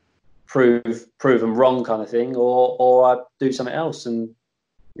prove them wrong, kind of thing, or I do something else, and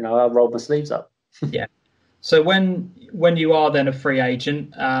I rolled my sleeves up. Yeah. So when you are then a free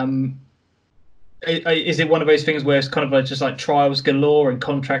agent, is it one of those things where it's kind of just like trials galore and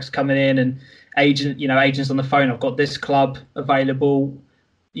contracts coming in and agents on the phone? I've got this club available.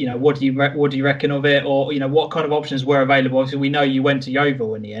 What do you reckon of it? Or what kind of options were available? Obviously, we know you went to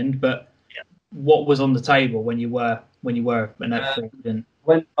Yeovil in the end, but what was on the table when you were an free agent?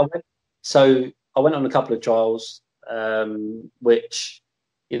 I went on a couple of trials, which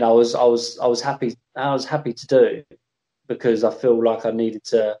I was happy to do, because I feel like I needed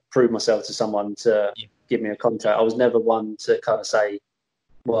to prove myself to someone to give me a contract. I was never one to kind of say,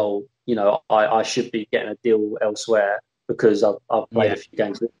 well, I should be getting a deal elsewhere because I've played a few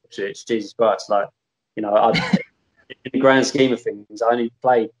games with Ipswich. Jesus Christ, like, in the grand scheme of things, I only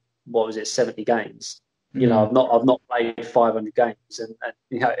played 70 games. I've not played 500 games, and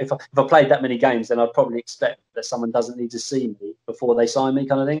if I played that many games, then I'd probably expect that someone doesn't need to see me before they sign me,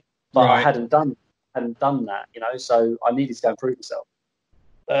 kind of thing. But I hadn't done that, so I needed to go and prove myself.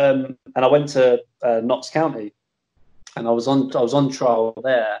 And I went to Notts County, and I was on trial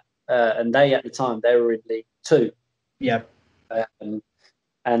there, and they at the time they were in League 2. Yeah.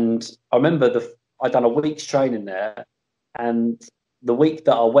 And I remember I'd done a week's training there, and the week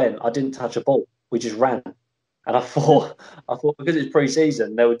that I went, I didn't touch a ball. We just ran. And I thought because it's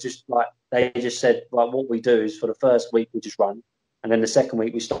pre-season, they just said, like, what we do is for the first week we just run, and then the second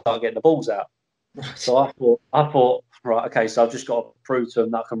week we start getting the balls out. So I thought, right, okay, so I've just got to prove to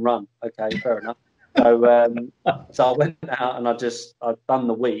them that I can run. Okay, fair enough. So I went out and I'd done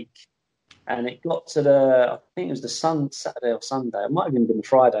the week, and it got to I think it was the Saturday or Sunday. It might have even been the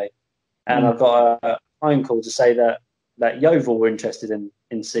Friday, and I got a phone call to say that Yeovil were interested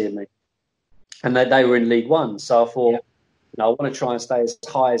in seeing me, and they were in League One. So I thought, I want to try and stay as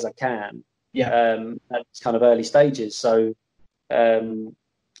high as I can. Yeah. At kind of early stages. So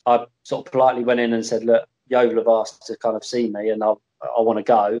I sort of politely went in and said, look, Yeovil have asked to kind of see me, and I want to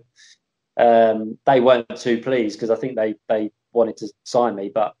go. They weren't too pleased because I think they wanted to sign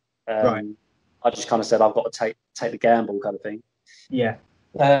me, but I just kind of said I've got to take the gamble, kind of thing. Yeah.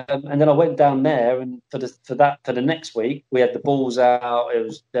 And then I went down there, and for the next week, we had the balls out.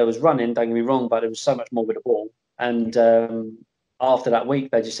 There was running. Don't get me wrong, but there was so much more with the ball. And after that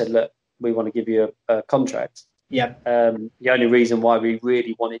week, they just said, "Look, we want to give you a contract." Yeah. The only reason why we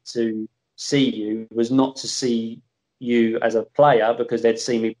really wanted to see you was not to see you as a player because they'd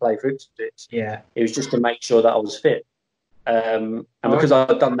seen me play for Ipswich. Yeah. It was just to make sure that I was fit. And because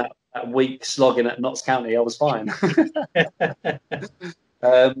I'd done that week slogging at Notts County, I was fine.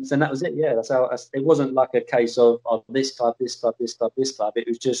 So that was it. Yeah, that's how. It wasn't like a case of this club, this club, this club, this club. It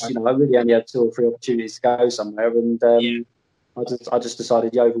was just I really only had 2 or 3 opportunities to go somewhere, and I just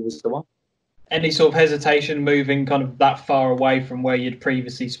decided Yeovil was the one. Any sort of hesitation moving kind of that far away from where you'd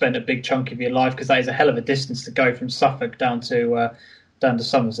previously spent a big chunk of your life? Because that is a hell of a distance to go from Suffolk down to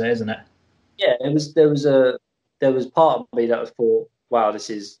Somerset, isn't it? Yeah, there was part of me that thought, wow, this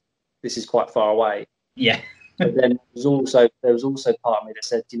is quite far away. Yeah. But then there was also part of me that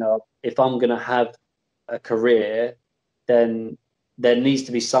said, if I'm going to have a career, then there needs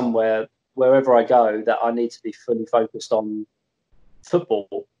to be somewhere, wherever I go, that I need to be fully focused on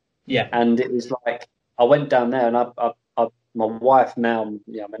football. Yeah. And it was like I went down there, and my wife my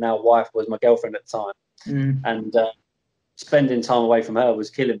now wife was my girlfriend at the time, and spending time away from her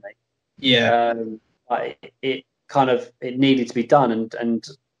was killing me. Yeah. It needed to be done, and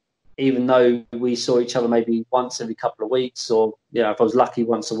even though we saw each other maybe once every couple of weeks, or if I was lucky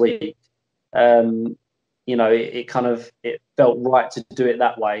once a week, it felt right to do it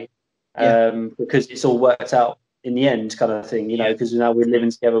that way, because it's all worked out in the end, kind of thing, because now we're living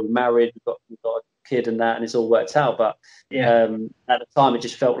together, we're married, we've got a kid and that, and it's all worked out. But at the time, it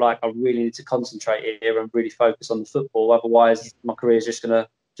just felt like I really need to concentrate here and really focus on the football. Otherwise, my career is just gonna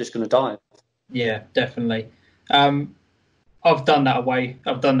die. Yeah, definitely. I've done that away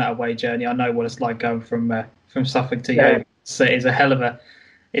journey. I know what it's like going from Suffolk to Yeovil. So it's a hell of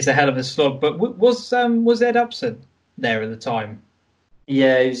a slog. But was Ed Upson there at the time?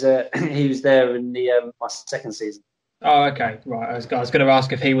 Yeah, he was there in my second season. Oh, okay, right. I was going to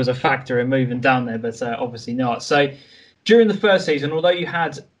ask if he was a factor in moving down there, but obviously not. So during the first season, although you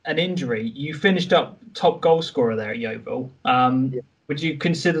had an injury, you finished up top goal scorer there at Yeovil. Would you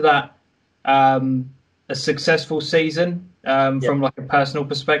consider that a successful season from like a personal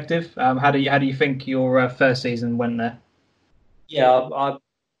perspective? How do you think your first season went there? Yeah,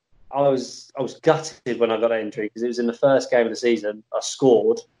 I was gutted when I got that injury because it was in the first game of the season. I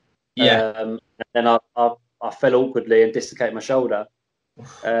scored, and then I fell awkwardly and dislocated my shoulder,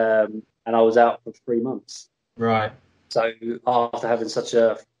 and I was out for 3 months. Right. So after having such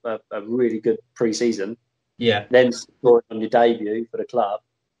a really good pre-season, then scoring on your debut for the club,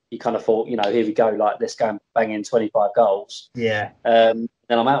 you kind of thought, here we go, like let's go and bang in 25 goals. Yeah. Then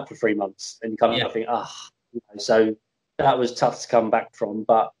I'm out for 3 months, and you kind of think, so. That was tough to come back from,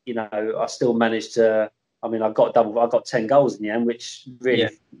 but I still managed to. I mean, I got 10 goals in the end, which really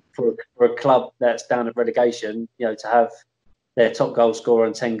for a club that's down at relegation, to have their top goal scorer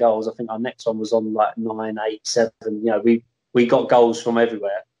on 10 goals. I think our next one was on like 9, 8, 7. We got goals from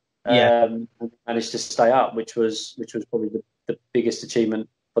everywhere. And managed to stay up, which was probably the biggest achievement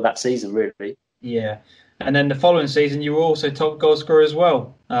for that season, really. Yeah. And then the following season, you were also top goal scorer as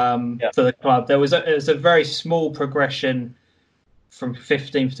well for the club. There was a very small progression from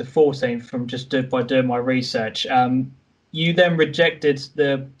 15th to 14th from just by doing my research. You then rejected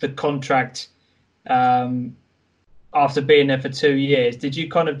the contract after being there for 2 years. Did you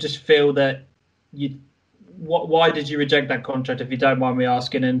kind of just feel that why did you reject that contract, if you don't mind me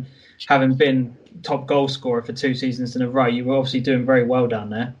asking? And having been top goal scorer for 2 seasons in a row, you were obviously doing very well down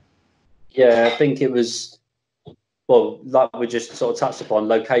there. Yeah, I think it was, well, like we just sort of touched upon,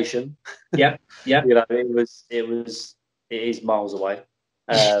 location. Yeah. It is miles away.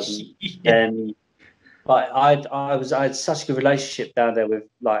 And I had such a good relationship down there with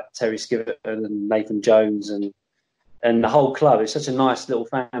like Terry Skiverton and Nathan Jones and the whole club. It's such a nice little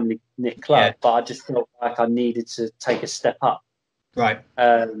family knit club, but I just felt like I needed to take a step up, right,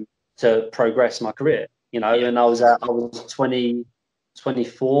 to progress my career. And I was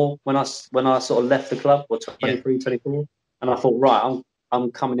 24 when I sort of left the club, or 23, 24, and I thought, right,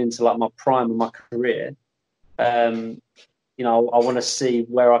 I'm coming into like my prime of my career. I want to see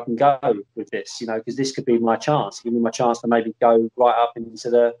where I can go with this, because this could be my chance. Give me my chance to maybe go right up into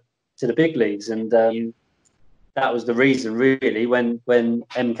the big leagues, and that was the reason, really. When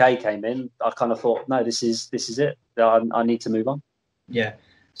MK came in, I kind of thought, no, this is it. I need to move on. Yeah.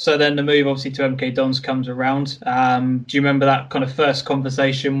 So then the move, obviously, to MK Dons comes around. Do you remember that kind of first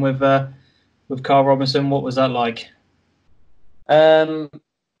conversation with Carl Robinson? What was that like? Yeah,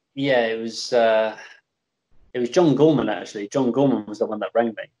 it was. It was John Gorman, actually. John Gorman was the one that rang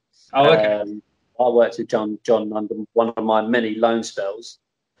me. Oh, okay. I worked with John under one of my many loan spells.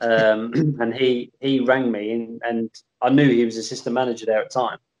 And he rang me, and I knew he was assistant manager there at the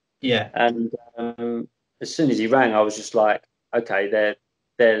time. Yeah. And as soon as he rang, I was just like, okay,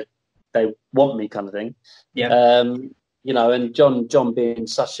 they want me, kind of thing. Yeah. You know, and John being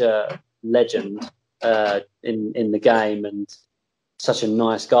such a legend in the game and such a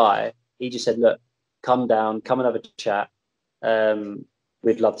nice guy, he just said, look, come down, come and have a chat.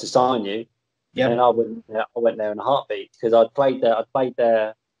 We'd love to sign you. Yeah. And I went there in a heartbeat, because I'd played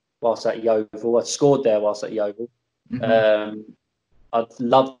there whilst at Yeovil. I scored there whilst at Yeovil. Mm-hmm. I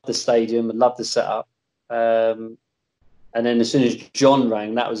loved the stadium. I loved the setup. And then as soon as John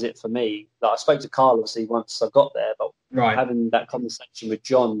rang, that was it for me. Like, I spoke to Carl, obviously, once I got there, but having that conversation with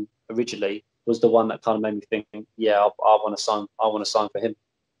John originally was the one that kind of made me think, yeah, I want to sign. I want to sign for him.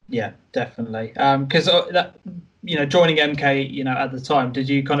 Yeah, definitely. Because that, you know, joining MK, you know, at the time, did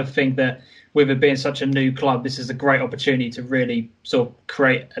you kind of think that with it being such a new club, this is a great opportunity to really sort of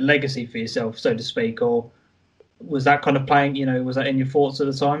create a legacy for yourself, so to speak, or was that kind of playing? You know, was that in your thoughts at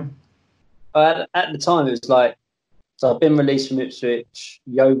the time? At the time, it was like, so I've been released from Ipswich.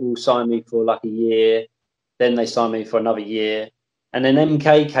 Yeovil signed me for like a year. Then they signed me for another year. And then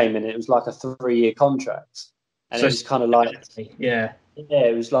MK came in. It was like a 3-year contract. And so it was kind of like, yeah,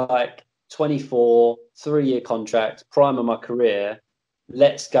 it was like 24, 3-year contract, prime of my career.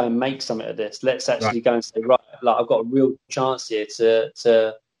 Let's go and make something of this. Let's actually go and say, right, like, I've got a real chance here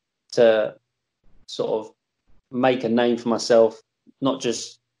to sort of make a name for myself, not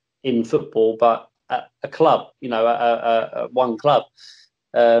just in football, but at a club, you know, at one club.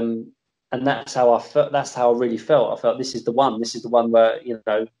 And that's how I felt. That's how I really felt. I felt this is the one. This is the one where, you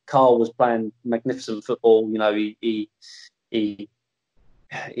know, Carl was playing magnificent football. You know, he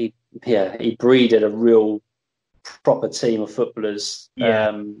breeded a real proper team of footballers.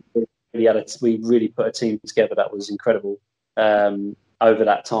 Yeah. We really put a team together that was incredible over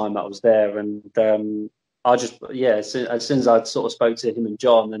that time that I was there. And I just, as soon as I sort of spoke to him and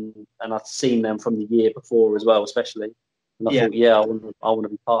John, and I'd seen them from the year before as well, especially, and I thought, I want to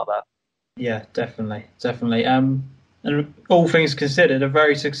be part of that. Yeah, definitely. And all things considered, a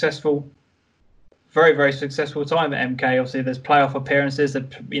very, very successful time at MK. Obviously, there's playoff appearances,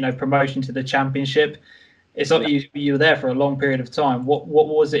 promotion to the Championship. It's like you were there for a long period of time. What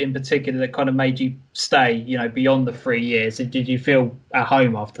was it in particular that kind of made you stay, you know, beyond the 3 years? Did you feel at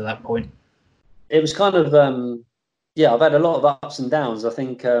home after that point? It was kind of, I've had a lot of ups and downs. I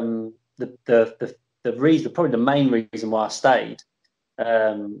think the reason, probably the main reason why I stayed,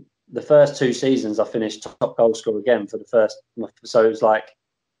 the first 2 seasons I finished top goal scorer again for the first. So it was like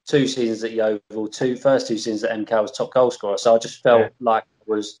 2 seasons at Yeovil, first 2 seasons at MK I was top goal scorer. So I just felt like I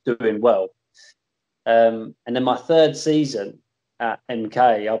was doing well. And then my 3rd season at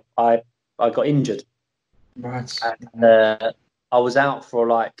MK, I got injured. Right. And I was out for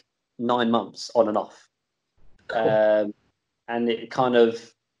like 9 months on and off. Cool. And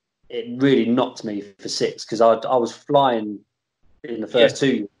it really knocked me for 6, because I was flying in the first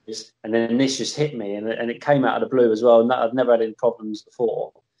 2 years, and then this just hit me, and it came out of the blue as well. And I'd never had any problems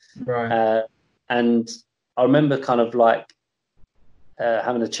before. Right. And I remember kind of like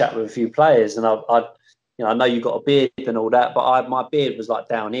having a chat with a few players, and I know you got a beard and all that, but my beard was like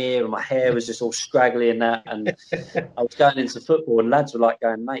down here, and my hair was just all scraggly and that. And I was going into football, and lads were like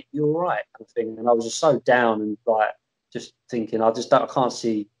going, "Mate, you all right?" kind of thing. And I was just so down, and like just thinking, I can't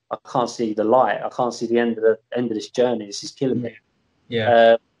see the light. I can't see the end of this journey. This is killing me.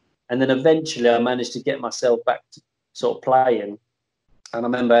 Yeah. And then eventually I managed to get myself back to sort of playing. And I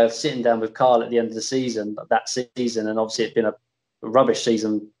remember sitting down with Carl at the end of the season, and obviously it'd been a rubbish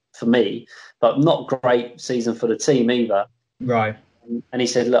season for me, but not great season for the team either. Right. And he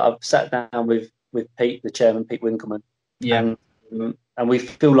said, "Look, I've sat down with Pete, the chairman, Pete Winkelman. Yeah. And we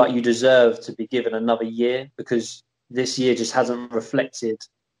feel like you deserve to be given another year, because this year just hasn't reflected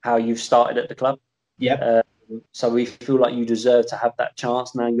how you've started at the club. Yeah. So we feel like you deserve to have that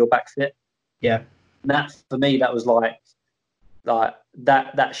chance now you're back fit." Yeah. And that, for me, that was like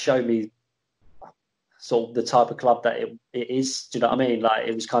that showed me sort of the type of club that it is. Do you know what I mean? Like,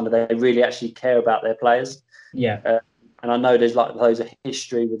 it was kind of, they really actually care about their players. Yeah. And I know there's like loads of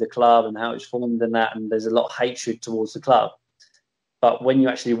history with the club and how it's formed and that, and there's a lot of hatred towards the club. But when you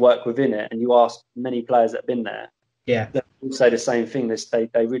actually work within it, and you ask many players that have been there, they all say the same thing.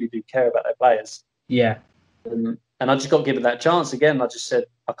 They really do care about their players. Yeah. And I just got given that chance again. I just said,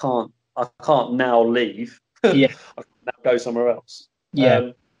 I can't now leave. Yeah. I can now go somewhere else.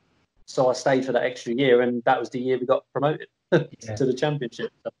 Yeah. So I stayed for that extra year, and that was the year we got promoted to the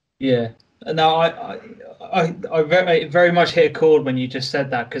Championship. Yeah. No, I very much hit a chord when you just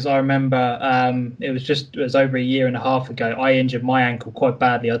said that, because I remember it was over a year and a half ago. I injured my ankle quite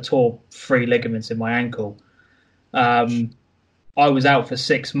badly. I tore 3 ligaments in my ankle. I was out for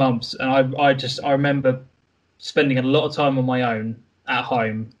 6 months, and I remember spending a lot of time on my own at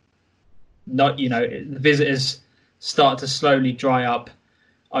home. Not, the visitors start to slowly dry up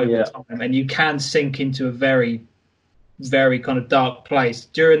over time, and you can sink into a very, very kind of dark place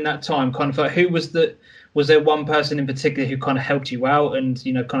during that time. Kind of like, was there one person in particular who kind of helped you out and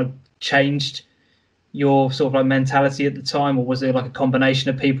kind of changed your sort of like mentality at the time, or was there like a combination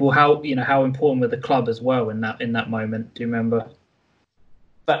of people? How important were the club as well in that moment? Do you remember?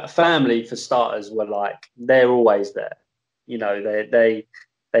 But family, for starters, were like, they're always there.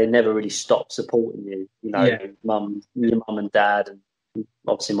 They never really stop supporting you. Your mum and dad, and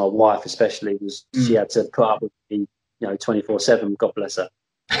obviously my wife especially, she had to put up with me 24/7. God bless her.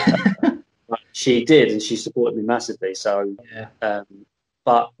 She did, and she supported me massively. So,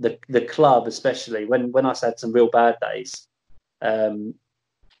 but the club, especially when I had some real bad days, I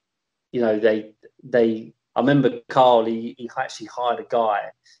remember Carl. He actually hired a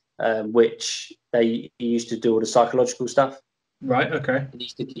guy, which he used to do all the psychological stuff. Right. Okay. He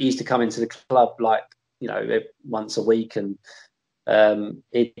used to come into the club once a week, and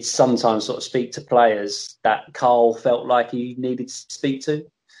he'd sometimes sort of speak to players that Carl felt like he needed to speak to.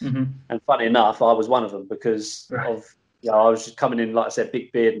 Mm-hmm. And funny enough, I was one of them because I was just coming in, like I said,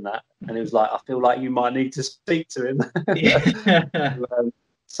 big beard and that, and it was like, I feel like you might need to speak to him.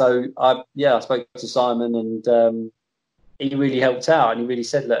 So I spoke to Simon, and he really helped out, and he really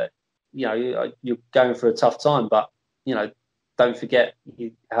said, look, you're going through a tough time, but don't forget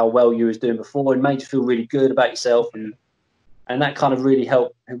how well you was doing before, and made you feel really good about yourself, and that kind of really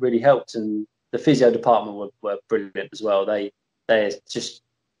helped. And the physio department were brilliant as well. They're just,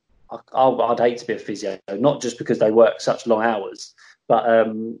 I'd hate to be a physio, not just because they work such long hours, but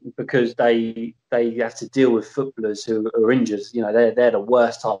because they have to deal with footballers who are injured. They're the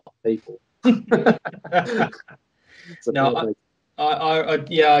worst type of people. No,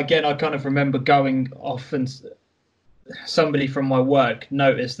 again, I kind of remember going off, and somebody from my work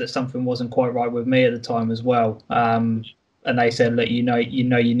noticed that something wasn't quite right with me at the time as well. And they said, look, you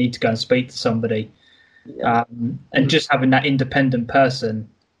need to go and speak to somebody. And just having that independent person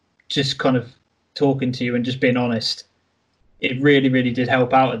just kind of talking to you and just being honest, it really, really did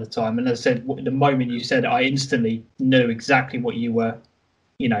help out at the time. And as I said, the moment you said it, I instantly knew exactly what you were,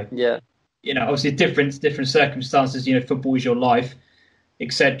 obviously different circumstances, football is your life,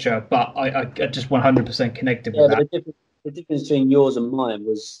 etc. But I just 100% connected with that. The difference between yours and mine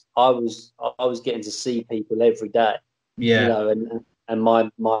was I was getting to see people every day. And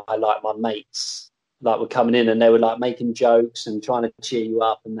my mates were coming in, and they were like making jokes and trying to cheer you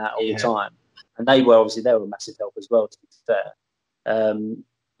up and that all the time. And they were a massive help as well, to be fair.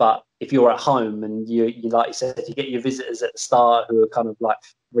 But if you're at home and you like you said, you get your visitors at the start who are kind of like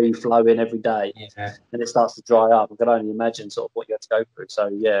free flowing every day, and it starts to dry up. I can only imagine sort of what you have to go through. So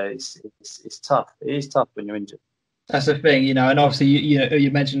it's tough. It is tough when you're injured. That's the thing, and obviously,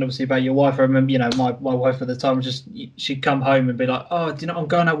 you mentioned obviously about your wife. I remember, my wife at the time she'd come home and be like, oh, I'm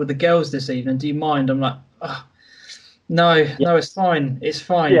going out with the girls this evening. Do you mind? I'm like, oh, no, it's fine. It's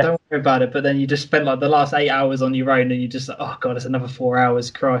fine. Yeah. Don't worry about it. But then you just spent like the last 8 hours on your own, and you just like, oh God, it's another 4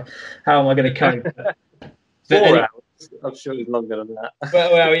 hours. Cry. How am I going to cope? 4 hours? I'm sure it's longer than that.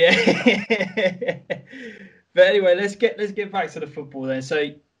 Well, yeah. But anyway, let's get back to the football then. So,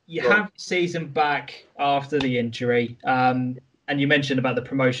 you have the season back after the injury, and you mentioned about the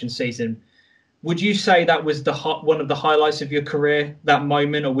promotion season. Would you say that was one of the highlights of your career, that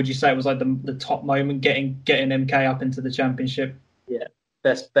moment, or would you say it was like the top moment, getting MK up into the Championship? Yeah,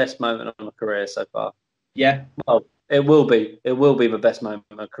 best moment of my career so far. Yeah. Well, it will be the best moment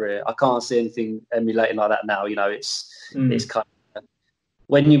of my career. I can't see anything emulating like that now. It's kind of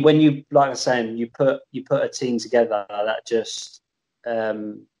when you like I was saying, you put a team together that just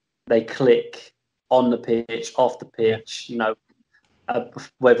they click on the pitch, off the pitch,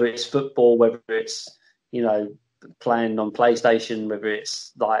 whether it's football, whether it's, playing on PlayStation, whether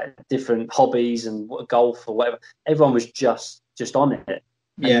it's like different hobbies and golf or whatever, everyone was just on it.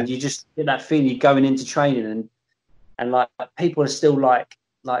 And you just get that feeling going into training and like people are still like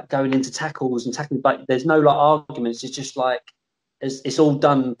going into tackles and tackling, but there's no like arguments. It's just like, it's all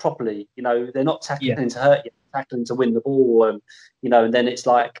done properly. They're not tackling to hurt you, tackling to win the ball. And then it's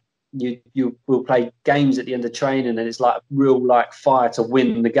like, you will play games at the end of training, and it's like real like fire to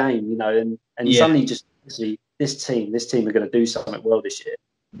win the game, and suddenly just see this team are going to do something well this year.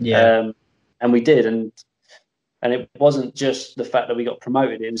 And we did, and And it wasn't just the fact that we got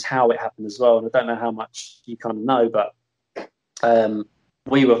promoted; it was how it happened as well. And I don't know how much you kind of know, but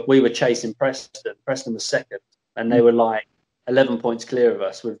we were chasing Preston. Preston was second, and they were like 11 points clear of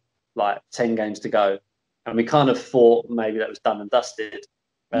us with like 10 games to go. And we kind of thought maybe that was done and dusted.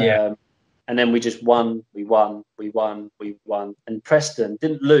 And then we just won. We won. And Preston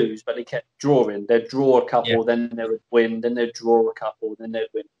didn't lose, but they kept drawing. They'd draw a couple, then they would win. Then they'd draw a couple, then they'd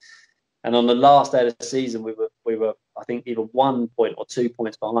win. And on the last day of the season, we were I think either 1 point or 2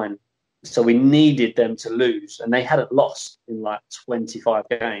 points behind. So we needed them to lose, and they hadn't lost in like 25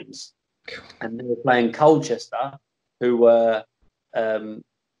 games. And they were playing Colchester, who were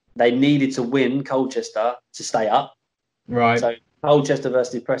they needed to win Colchester to stay up. Right. So Colchester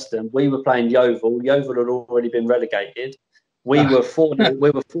versus Preston. We were playing Yeovil. Yeovil had already been relegated. We were 4-0. We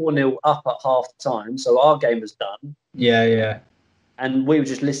were 4-0 up at half time, so our game was done. Yeah. And we were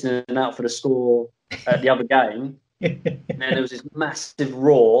just listening out for the score at the other game. And then there was this massive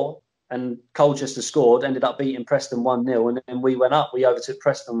roar, and Colchester scored, ended up beating Preston 1-0, and then we went up. We overtook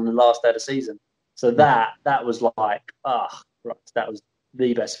Preston on the last day of the season. So that was like, that was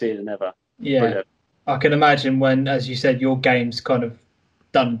the best feeling ever. Yeah. Brilliant. I can imagine when, as you said, your game's kind of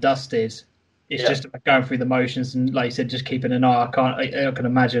done and dusted. It's just about going through the motions and, like you said, just keeping an eye. I can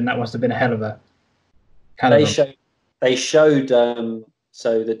imagine that must have been a hell of a. They showed.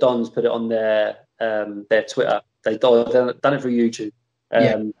 So the Dons put it on their Twitter. They've done it through YouTube.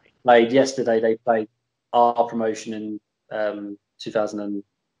 Played yesterday. They played our promotion in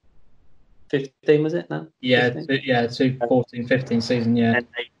 2015. Was it? No. Yeah, 2014-15 season. Yeah. And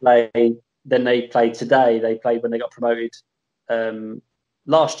they played today. They played when they got promoted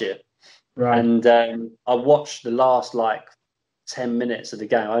last year. Right. And I watched the last 10 minutes of the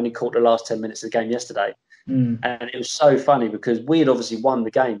game. I only caught the last 10 minutes of the game yesterday. And it was so funny because we had obviously won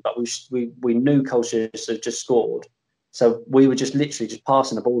the game, but we knew Colchester had just scored. So we were just literally just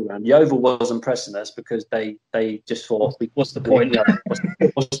passing the ball around. Yeovil wasn't pressing us because they just thought, what's the point?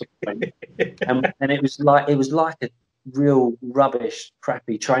 What's the point? And it was like a real rubbish,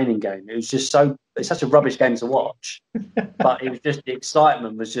 crappy training game. It was just it's such a rubbish game to watch. But it was just, the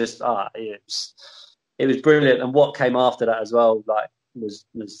excitement was just, it was brilliant. And what came after that as well, was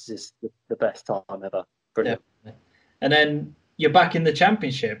just the best time ever. Brilliant. Yeah. And then you're back in the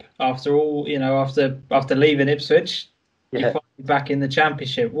Championship after all, after leaving Ipswich. You're finally back in the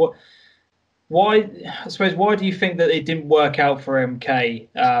Championship. Why do you think that it didn't work out for MK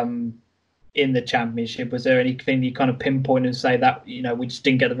in the Championship? Was there anything you kind of pinpoint and say that, we just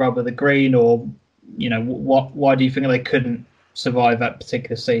didn't get the rub of the green, or, why do you think they couldn't survive that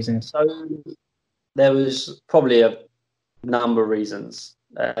particular season? So there was probably a number of reasons.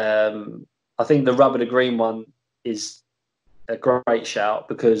 I think the rub of the green one is a great shout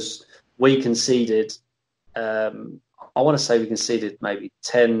because we conceded, I want to say we conceded maybe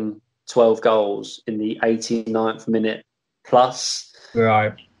 10, 12 goals in the 89th minute plus.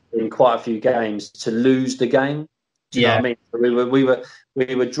 Right. In quite a few games to lose the game. Do you know what I mean? So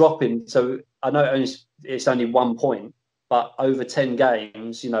we were dropping. So I know it's only 1 point, but over 10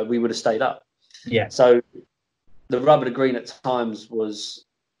 games, we would have stayed up. Yeah. So the rub of the green at times was,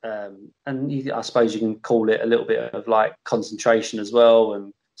 I suppose you can call it a little bit of concentration as well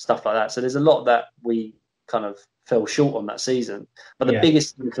and stuff like that. So there's a lot that we kind of fell short on that season. But the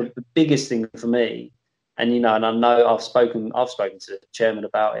biggest thing for me, and I know I've spoken to the chairman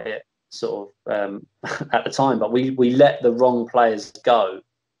about it sort of at the time, but we let the wrong players go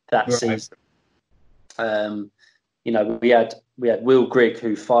that season. We had Will Grigg,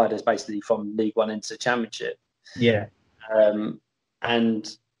 who fired us basically from League One into the Championship. Yeah.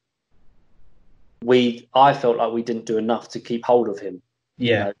 And I felt like we didn't do enough to keep hold of him.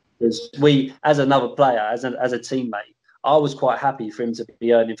 Yeah. Because we, as another player, as a teammate, I was quite happy for him to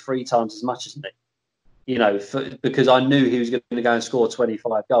be earning 3 times as much as me. Because I knew he was going to go and score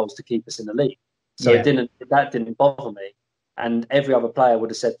 25 goals to keep us in the league. So that didn't bother me. And every other player would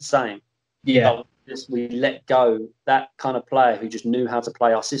have said the same. Yeah. But we let go that kind of player who just knew how to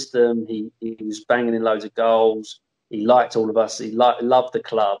play our system. He was banging in loads of goals. He liked all of us. He loved the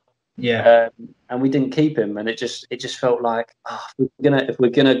club. Yeah. And we didn't keep him. And it just felt like, if we're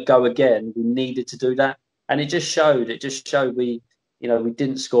gonna go again, we needed to do that. And it just showed. We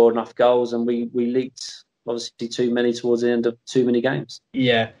didn't score enough goals, and we leaked obviously too many towards the end of too many games.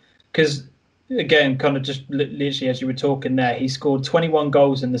 Yeah, because again, kind of just literally as you were talking there, he scored 21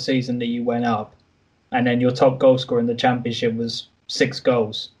 goals in the season that you went up, and then your top goal scorer in the Championship was 6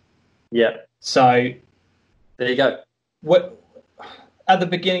 goals. Yeah. So there you go. At the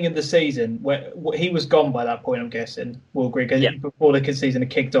beginning of the season, he was gone by that point, I'm guessing, Will Grigg, before the season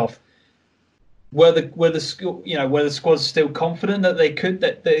had kicked off. were the squads still confident that they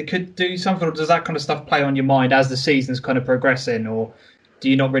could do something, or does that kind of stuff play on your mind as the season's kind of progressing, or do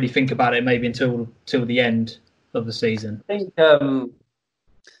you not really think about it maybe until the end of the season? I think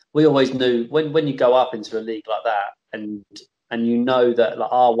we always knew when you go up into a league like that, and you know that like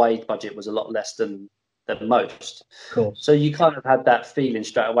our wage budget was a lot less than most. Cool. So you kind of had that feeling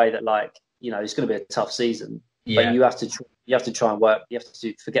straight away that like, you know, it's going to be a tough season, but you have to try and work. You have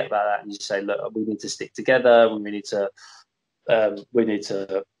to forget about that and just say, look, we need to stick together and we need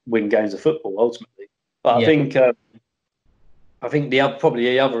to win games of football ultimately. But I think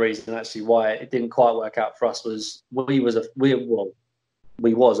the other reason actually why it didn't quite work out for us was we was a footballing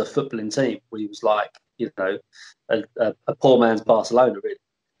team. We was like, you know, a poor man's Barcelona, really.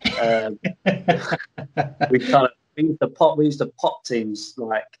 We used to pop teams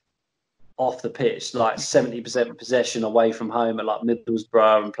like off the pitch, like 70% possession away from home at like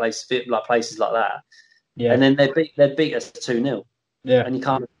Middlesbrough and places like that. Yeah. And then they'd beat us 2-0. Yeah. And you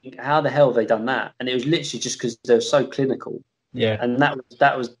can't think, how the hell have they done that? And it was literally just because they were so clinical. Yeah. And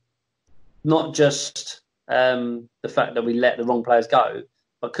that was not just the fact that we let the wrong players go,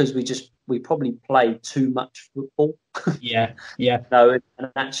 because we probably played too much football. Yeah. No,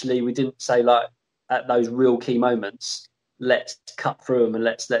 and actually we didn't say like at those real key moments, let's cut through them and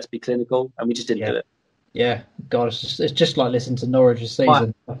let's be clinical, and we just didn't do it. Yeah, God, it's just like listening to Norwich's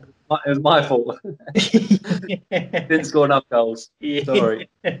season. It was my fault. Didn't score enough goals. Yeah. Sorry.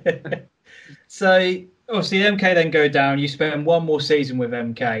 So obviously MK then go down. You spend one more season with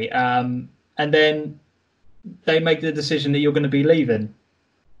MK, and then they make the decision that you're going to be leaving.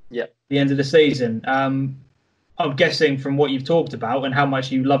 Yeah. The end of the season. I'm guessing from what you've talked about and how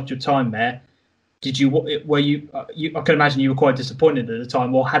much you loved your time there. I can imagine you were quite disappointed at the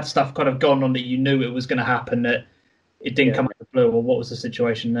time, or had stuff kind of gone on that you knew it was going to happen that it didn't come out of the blue, or what was the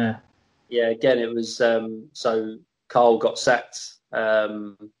situation there? Yeah, again, it was so Carl got sacked.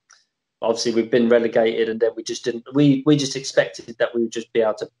 Obviously, we've been relegated, and then we just didn't. We just expected that we would just be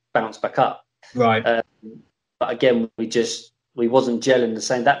able to bounce back up. Right. But again, we wasn't gelling the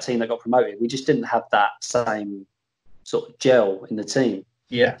same. That team that got promoted, we just didn't have that same sort of gel in the team.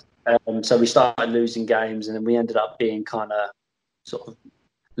 Yeah. So we started losing games, and then we ended up being kind of sort of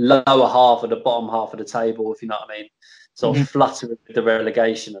lower half of the bottom half of the table, if you know what I mean. Sort of fluttering with the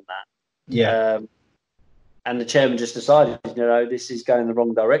relegation and that. Yeah. And the chairman just decided, you know, this is going the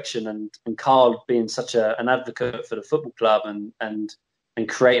wrong direction. And Carl, being such an advocate for the football club and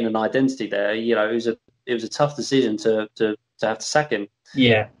creating an identity there, you know, it was a tough decision to have to sack him.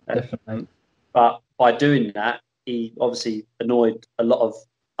 Yeah, definitely. But by doing that, he obviously annoyed a lot of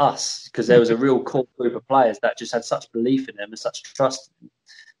us, because there was a real core group of players that just had such belief in him and such trust in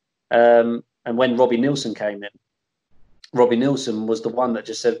him. And when Robbie Nielsen came in, Robbie Nielsen was the one that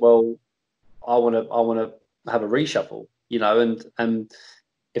just said, well, I want to have a reshuffle, you know, and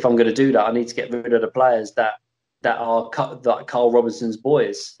if I'm going to do that, I need to get rid of the players that are like Carl Robinson's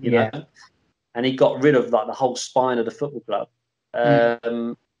boys, you know. And he got rid of like the whole spine of the football club.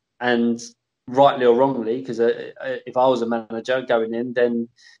 And rightly or wrongly, because if I was a manager going in, then,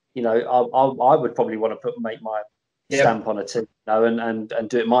 you know, I would probably want to make my stamp on a team, you know, and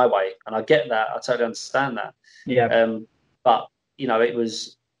do it my way. And I get that. I totally understand that. Yeah. But, you know, it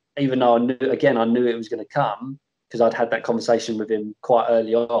was, even though I knew it was going to come, because I'd had that conversation with him quite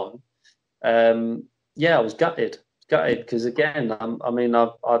early on. I was gutted because, again, I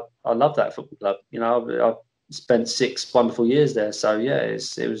love that football club. You know, I've spent 6 wonderful years there. So, yeah,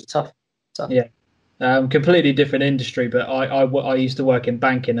 it was tough. Yeah. Completely different industry, but I used to work in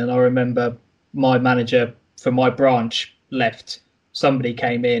banking, and I remember my manager for my branch left. Somebody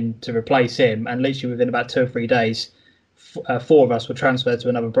came in to replace him, and literally within about 2 or 3 days, 4 of us were transferred to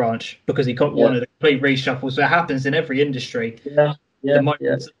another branch because he wanted a complete reshuffle. So it happens in every industry. The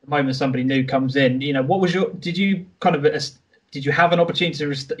moment somebody new comes in, you know, did you have an opportunity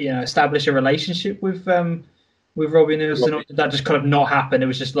to establish a relationship with Robbie Nielsen, or did that just kind of not happen? It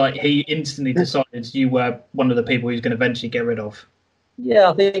was just like he instantly decided you were one of the people he was going to eventually get rid of. Yeah,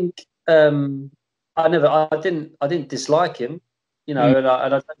 I think I didn't dislike him, you know, and I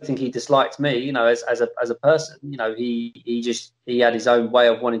don't think he disliked me, you know, as a person. You know, he had his own way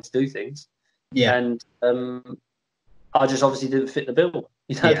of wanting to do things. Yeah, and I just obviously didn't fit the bill.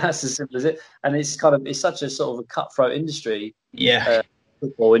 You know, that's as simple as it. And it's such a sort of a cutthroat industry. Yeah,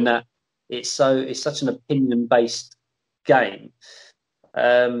 football, in that it's such an opinion-based game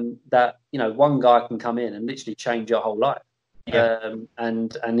that, you know, one guy can come in and literally change your whole life. Yeah.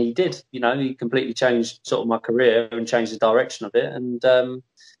 And he did. You know, he completely changed sort of my career and changed the direction of it. And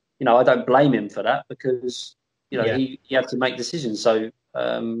you know, I don't blame him for that, because, you know, he had to make decisions. So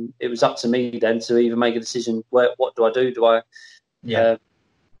it was up to me then to either make a decision. What do I do? Do I? Yeah.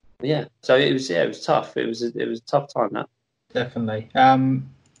 So it was tough. It was a tough time, that. Definitely.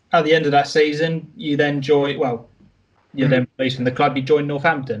 At the end of that season, you then joined. Well, you're then released from the club. You joined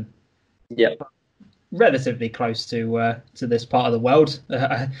Northampton. Yeah. Relatively close to this part of the world.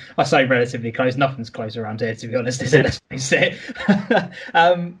 I say relatively close. Nothing's close around here, to be honest. Let's face it.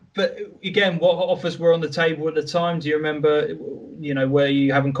 But again, what offers were on the table at the time? Do you remember? Were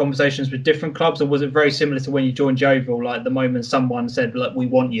you having conversations with different clubs, or was it very similar to when you joined Yeovil? Like the moment someone said, "Look, we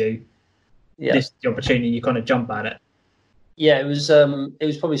want you," this is the opportunity. You kind of jump at it. Yeah, it was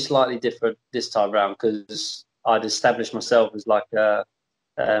probably slightly different this time round because I'd established myself as like a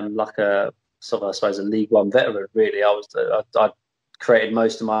sort of, I suppose, a League One veteran. Really, I'd created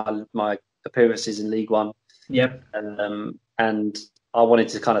most of my appearances in League One. Yep. And I wanted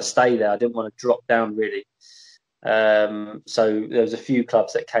to kind of stay there. I didn't want to drop down really. So there was a few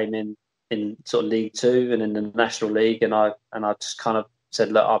clubs that came in sort of League Two and in the National League, and I just kind of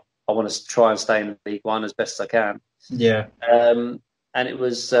said, look, I want to try and stay in League One as best as I can. Yeah. And it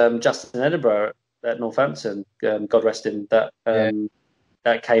was Justin Edinburgh at Northampton, God rest him,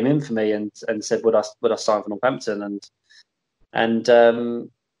 that came in for me and said, would I sign for Northampton? And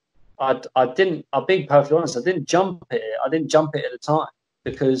I didn't. I'll be perfectly honest. I didn't jump at it. I didn't jump it at the time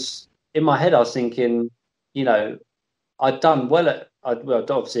because in my head I was thinking, I'd done well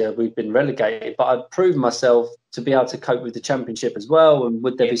obviously we'd been relegated, but I'd proved myself to be able to cope with the Championship as well. And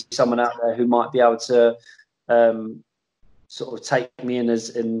would there be someone out there who might be able to sort of take me in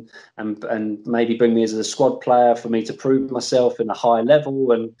and maybe bring me as a squad player for me to prove myself in a high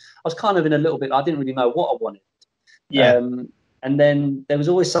level? And I was kind of in a little bit. I didn't really know what I wanted. Yeah. And then there was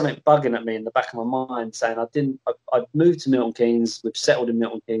always something bugging at me in the back of my mind saying I'd moved to Milton Keynes. We've settled in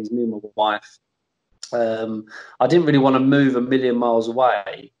Milton Keynes, me and my wife. I didn't really want to move a million miles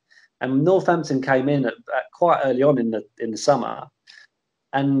away. And Northampton came in at quite early on in the summer.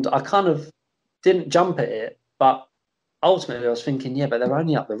 And I kind of didn't jump at it. But ultimately I was thinking, but they're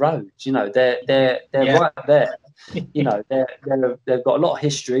only up the road. They're right there. They've got a lot of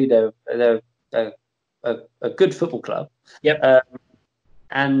history. They're a good football club. Yep.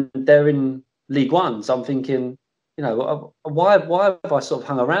 And they're in League One. So I'm thinking, why have I sort of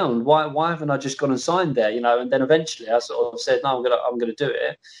hung around? Why haven't I just gone and signed there? And then eventually I sort of said, no, I'm gonna do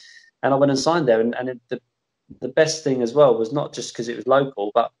it. And I went and signed there. And the best thing as well was not just because it was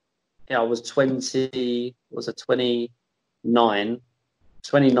local, but I was 29.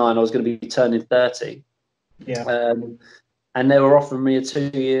 29, I was going to be turning 30. Yeah. And they were offering me a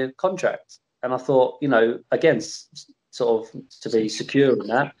 2-year contract. And I thought, again, sort of to be secure in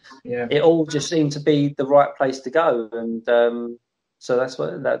that, it all just seemed to be the right place to go. And so that's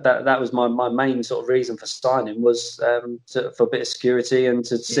what that was my main sort of reason for signing was for a bit of security and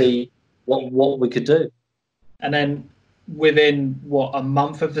to see what we could do. And then within a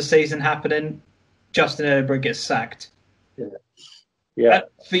month of the season happening, Justin Edinburgh gets sacked. Yeah.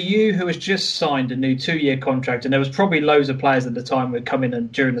 For you, who has just signed a new 2-year contract, and there was probably loads of players at the time who had come in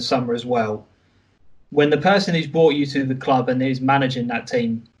and during the summer as well, when the person who's brought you to the club and is managing that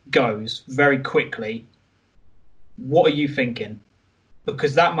team goes very quickly, what are you thinking?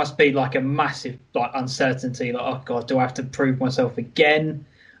 Because that must be like a massive uncertainty. Like, oh God, do I have to prove myself again?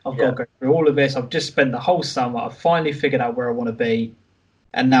 I've got to go through all of this. I've just spent the whole summer. I've finally figured out where I want to be,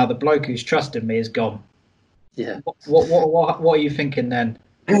 and now the bloke who's trusted me is gone. Yeah. What are you thinking then?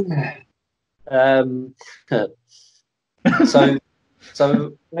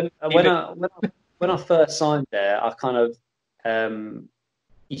 So when I first signed there, I kind of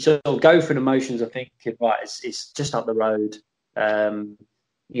you sort of go through the motions of thinking, right, it's just up the road. I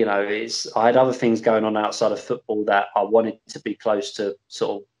had other things going on outside of football that I wanted to be close to,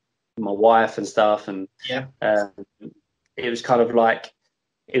 sort of my wife and stuff, and it was kind of like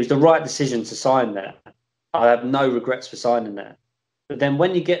it was the right decision to sign there. I have no regrets for signing there. But then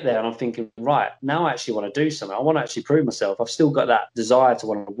when you get there, and I'm thinking, right, now I actually want to do something. I want to actually prove myself. I've still got that desire to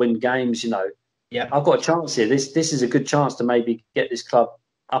want to win games. Yeah, I've got a chance here. This is a good chance to maybe get this club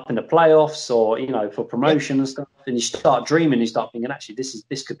up in the playoffs or for promotion and stuff. And you start dreaming. You start thinking, actually,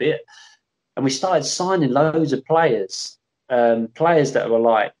 this could be it. And we started signing loads of players, players that were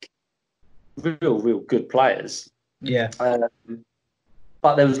like real good players. Yeah.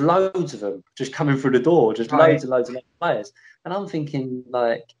 But there was loads of them just coming through the door, just loads and loads of players. And I'm thinking,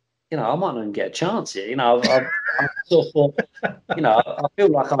 like, I might not even get a chance here. I sort of thought, I feel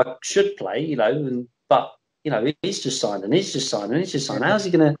like I should play, but he's just signed and he's just signed and he's just signed. How's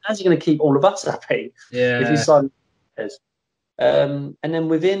he gonna keep all of us happy? Yeah. If he signed players? And then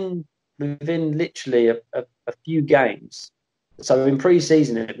within literally a few games, So in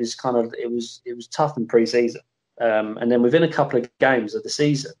pre-season, it was tough in pre-season, and then within a couple of games of the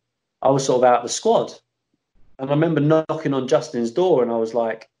season, I was sort of out of the squad. And I remember knocking on Justin's door, and I was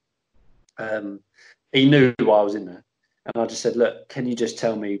like, he knew why I was in there, and I just said, "Look, can you just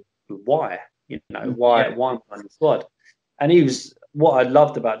tell me why? Why am I in the squad?" And he was, what I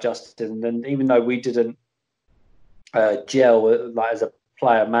loved about Justin, and even though we didn't gel like as a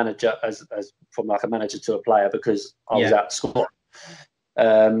player manager, as from like a manager to a player, because I was out of the squad.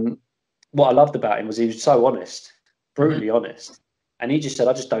 What I loved about him was he was so honest, brutally honest, and he just said,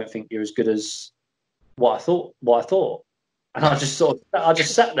 "I just don't think you're as good as what I thought." And I just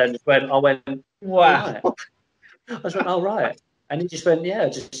sat there and I went, wow. Right. I just went, "Oh, right." And he just went, "Yeah, I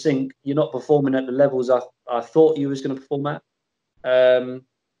just think you're not performing at the levels I thought you was going to perform at."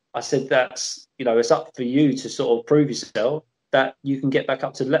 I said, "That's, it's up for you to sort of prove yourself that you can get back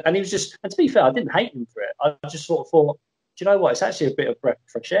up to the level." And he was just, and to be fair, I didn't hate him for it. I just sort of thought, do you know what? It's actually a bit of breath of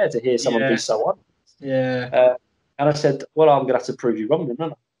fresh air to hear someone be so honest. Yeah. And I said, "Well, I'm going to have to prove you wrong then,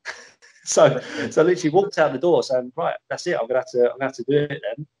 aren't I?" So I literally walked out the door saying, "Right, that's it. I'm going to have to do it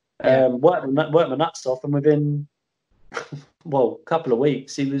then." Worked my nuts off, and within a couple of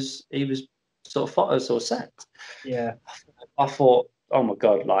weeks, he was sort of sacked. Yeah. I thought, oh my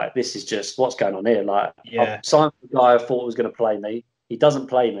God, like, this is just what's going on here. Like, yeah. I've signed the guy I thought was going to play me. He doesn't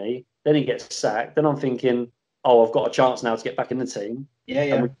play me. Then he gets sacked. Then I'm thinking, oh, I've got a chance now to get back in the team.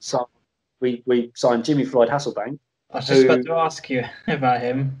 Yeah. And we signed Jimmy Floyd Hasselbank. I was just about to ask you about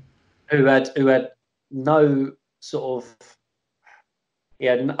him. Who had no sort of,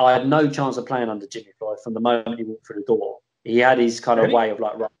 I had no chance of playing under Jimmy Floyd from the moment he walked through the door. He had his kind of way of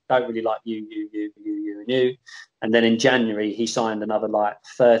like, right, don't really like you. And then in January, he signed another like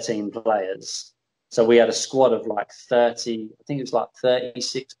 13 players. So we had a squad of like 30, I think it was like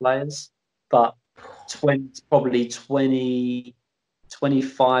 36 players, but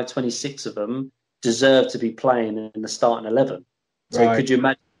 25, 26 of them deserved to be playing in the starting 11. So could you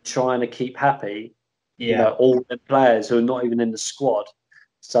imagine trying to keep happy, all the players who are not even in the squad?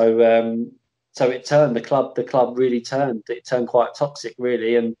 So it turned the club really turned. It turned quite toxic,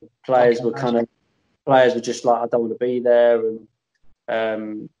 really, and players were just like, I don't want to be there,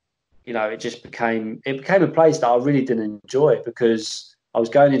 and it just became a place that I really didn't enjoy, because I was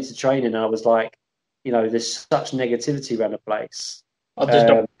going into training and I was like, there's such negativity around the place. I just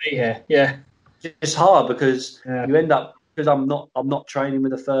don't want to be here. Yeah, it's hard because you end up, because I'm not training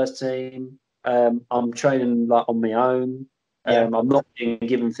with the first team. I'm training like on my own. I'm not being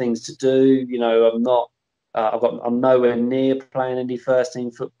given things to do. I'm not. I'm nowhere near playing any first team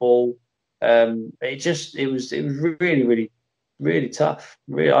football. It was really, really, really tough.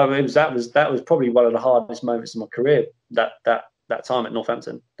 Really, that was probably one of the hardest moments in my career. That time at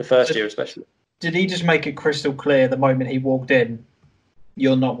Northampton, the first year especially. Did he just make it crystal clear the moment he walked in,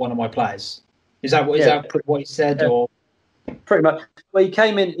 "You're not one of my players"? Is that what he said, or? Pretty much. Well, he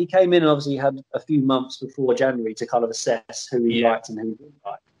came in and obviously had a few months before January to kind of assess who he liked and who he didn't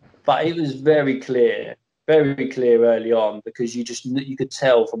like. But it was very clear early on, because you could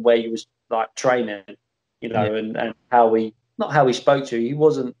tell from where he was like training, and not how he spoke to you. He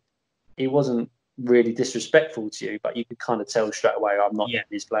wasn't really disrespectful to you, but you could kind of tell straight away, I'm not in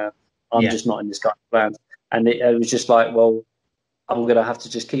his plan. I'm just not in this guy's plan. And it was just like, well, I'm going to have to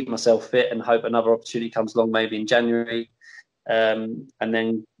just keep myself fit and hope another opportunity comes along, maybe in January. And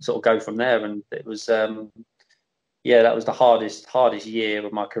then sort of go from there. And it was, that was the hardest year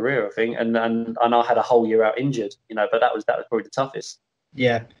of my career, I think. And I had a whole year out injured, but that was probably the toughest.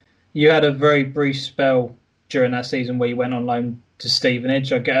 Yeah. You had a very brief spell during that season where you went on loan to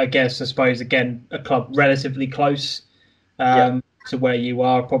Stevenage. I suppose, again, a club relatively close to where you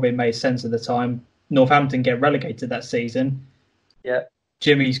are, probably made sense at the time. Northampton get relegated that season. Yeah.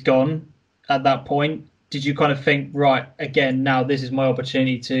 Jimmy's gone at that point. Did you kind of think, right, again, now this is my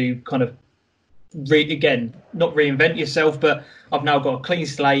opportunity to kind of, not reinvent yourself, but I've now got a clean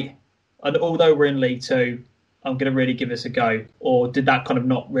slate, and although we're in League Two, I'm going to really give this a go? Or did that kind of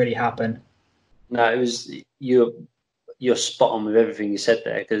not really happen? No, it was, you're spot on with everything you said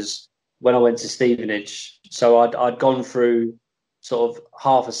there, because when I went to Stevenage, so I'd gone through sort of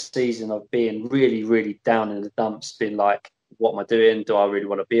half a season of being really, really down in the dumps, being like, what am I doing? Do I really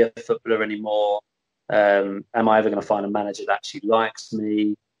want to be a footballer anymore? Am I ever going to find a manager that actually likes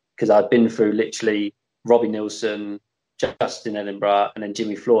me? Because I'd been through literally Robbie Nilsson, Justin Edinburgh, and then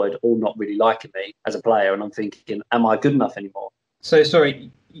Jimmy Floyd, all not really liking me as a player. And I'm thinking, am I good enough anymore? So, sorry,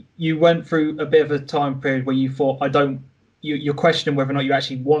 you went through a bit of a time period where you thought, you're questioning whether or not you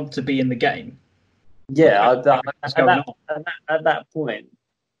actually want to be in the game. Yeah, at that point,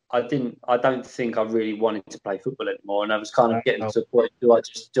 I don't think I really wanted to play football anymore, and I was kind of getting to the point: do I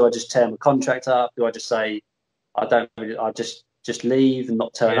just tear my contract up? Do I just say I don't? I just leave and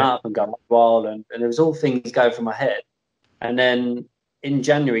not turn up and go a while? And there was all things going through my head. And then in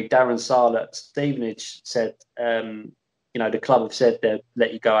January, Darren Sarl at Stevenage said, the club have said they'll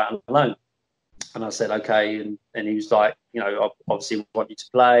let you go out on loan. And I said, okay. And he was like, I obviously want you to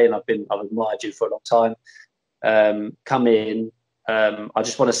play, and I've admired you for a long time. Come in. I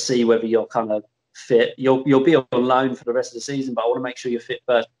just want to see whether you're kind of fit. You'll be on loan for the rest of the season, but I want to make sure you're fit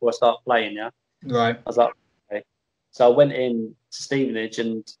first before I start playing. Yeah. Right. I was like, okay. So I went in to Stevenage,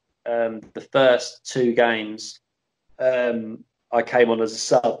 and the first 2 games, I came on as a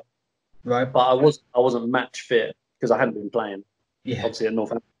sub. Right. But I wasn't match fit because I hadn't been playing. Yeah. Obviously at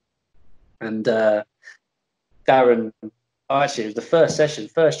Northampton. And Darren. Oh, actually, it was the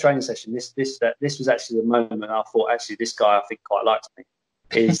first training session. This was actually the moment I thought, actually, this guy I think quite likes me.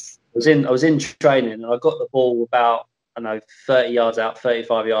 I was in training, and I got the ball about 30 yards out,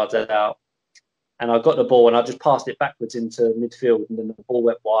 35 yards out, and I got the ball and I just passed it backwards into midfield, and then the ball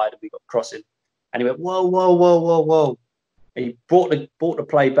went wide and we got crossing, and he went whoa, whoa, whoa, whoa, whoa. And he brought the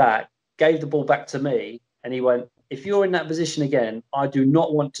play back, gave the ball back to me, and he went, if you're in that position again, I do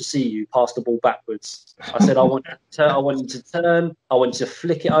not want to see you pass the ball backwards. I said, I want you to turn. I want you to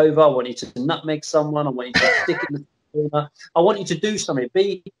flick it over. I want you to nutmeg someone. I want you to stick it in the corner. I want you to do something.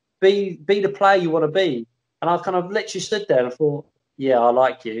 Be the player you want to be. And I kind of literally stood there and I thought, yeah, I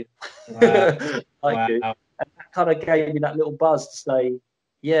like you. Wow. You. And that kind of gave me that little buzz to say,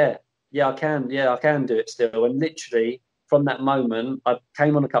 yeah, I can. Yeah, I can do it still. And literally from that moment, I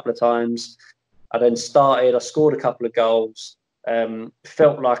came on a couple of times. I then started. I scored a couple of goals.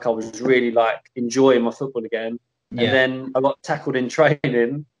 Felt like I was really enjoying my football again. Yeah. And then I got tackled in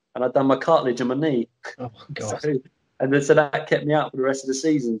training, and I'd done my cartilage on my knee. Oh God! So that kept me out for the rest of the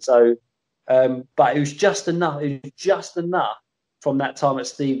season. So, but it was just enough. It was just enough from that time at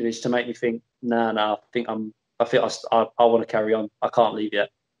Stevenage to make me think, no, I want to carry on. I can't leave yet.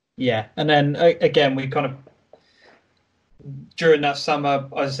 Yeah, and then again, we kind of during that summer,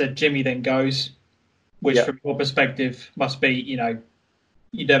 as I said, Jimmy then goes. Which, from your perspective, must be,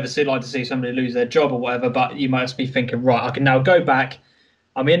 you'd never like to see somebody lose their job or whatever, but you must be thinking, right, I can now go back.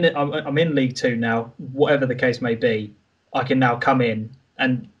 I'm in League Two now, whatever the case may be. I can now come in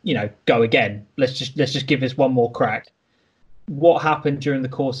and go again. Let's just give this one more crack. What happened during the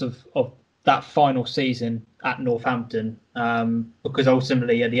course of that final season at Northampton? Because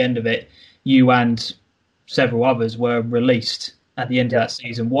ultimately, at the end of it, you and several others were released. At the end of that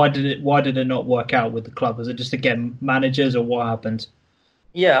season, why did it not work out with the club? Was it just again managers, or what happened?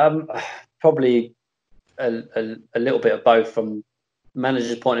 Yeah, probably a little bit of both from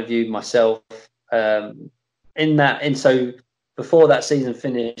manager's point of view. Myself, so before that season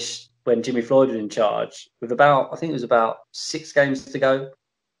finished, when Jimmy Floyd was in charge, with I think it was about 6 games to go,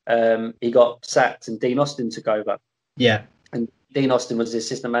 he got sacked and Dean Austin took over. Yeah, and Dean Austin was the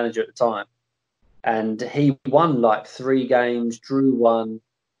assistant manager at the time. And he won 3 games, drew 1,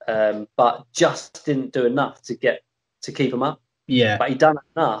 but just didn't do enough to keep him up. Yeah, but he done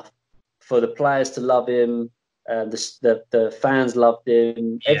enough for the players to love him. The fans loved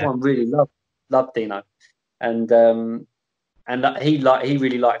him. Yeah. Everyone really loved Dino, and he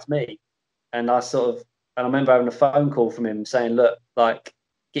really liked me. And I remember having a phone call from him saying, "Look,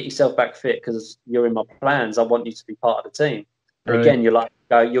 get yourself back fit because you're in my plans. I want you to be part of the team." And again, you're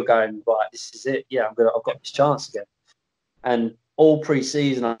going, right, this is it. Yeah, I've got this chance again. And all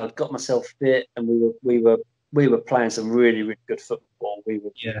pre-season, I got myself fit, and we were playing some really, really good football.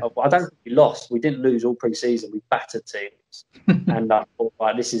 I don't think we lost. We didn't lose all pre-season. We battered teams, and I thought,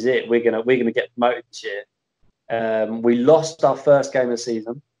 right, this is it. We're gonna get promoted this year. We lost our first game of the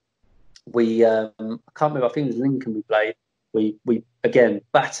season. I can't remember. I think it was Lincoln we played. We again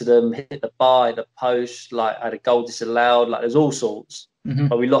battered them, hit the bar, the post, had a goal disallowed, there's all sorts. Mm-hmm.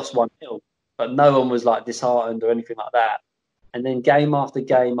 But we lost 1-0. But no one was disheartened or anything like that. And then game after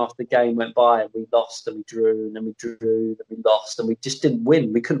game after game went by, and we lost and we drew, and then we drew, and we lost, and we just didn't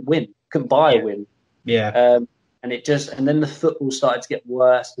win. We couldn't win. Couldn't buy a win. Yeah. And then the football started to get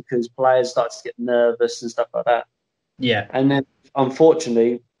worse because players started to get nervous and stuff like that. Yeah. And then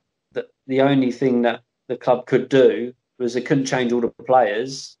unfortunately, the only thing that the club could do was they couldn't change all the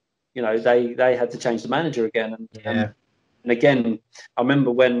players. They had to change the manager again. And again, I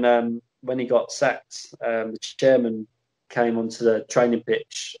remember when he got sacked, the chairman came onto the training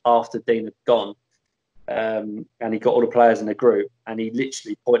pitch after Dean had gone, and he got all the players in the group, and he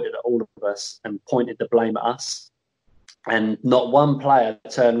literally pointed at all of us and pointed the blame at us. And not one player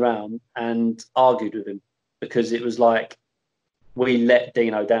turned around and argued with him, because it was we let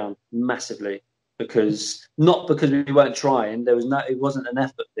Dino down massively not because we weren't trying. It wasn't an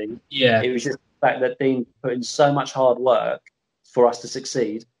effort thing. Yeah. It was just the fact that Dean put in so much hard work for us to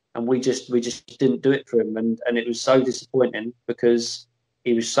succeed, and we just didn't do it for him, and it was so disappointing because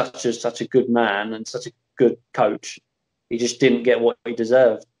he was such a good man and such a good coach. He just didn't get what he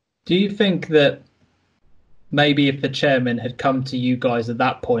deserved. Do you think that maybe if the chairman had come to you guys at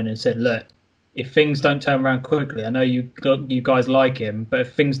that point and said, look, if things don't turn around quickly, I know you guys like him, but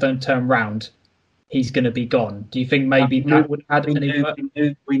if things don't turn around, he's going to be gone. Do you think maybe that would add any?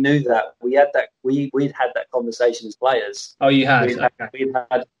 We knew that. We'd had that conversation as players. Oh, you had?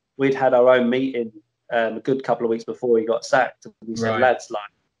 We'd had our own meeting a good couple of weeks before he got sacked. We said, lads,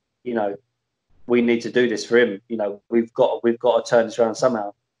 we need to do this for him. We've got to turn this around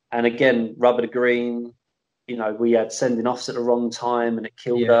somehow. And again, rubber to green. We had sending offs at the wrong time, and it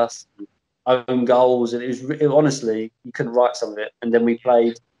killed us. Own goals, and it honestly, you couldn't write some of it. And then we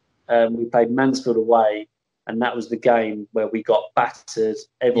played Mansfield away, and that was the game where we got battered.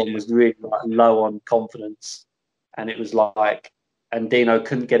 Everyone was really low on confidence, and it was and Dino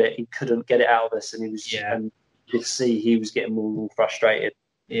couldn't get it. He couldn't get it out of us, and he was, and you could see he was getting more and more frustrated.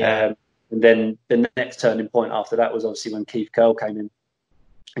 And then the next turning point after that was obviously when Keith Curl came in,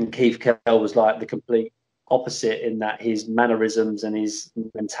 and Keith Curl was like the complete opposite in that his mannerisms and his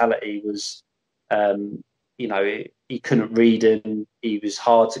mentality was, he couldn't read, and he was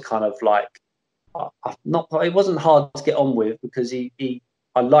hard to kind of it wasn't hard to get on with because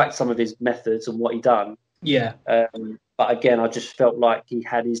I liked some of his methods and what he done. Yeah. But again, I just felt like he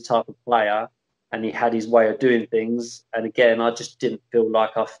had his type of player and he had his way of doing things. And again, I just didn't feel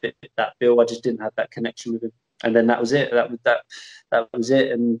like I fit that bill. I just didn't have that connection with him. And then that was it. That was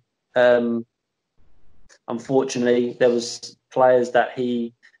it. And unfortunately, there was players that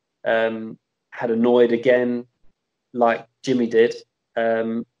he had annoyed again, like Jimmy did,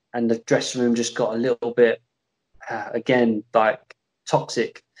 and the dressing room just got a little bit, again,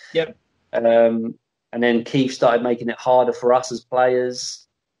 toxic. Yep. And then Keith started making it harder for us as players,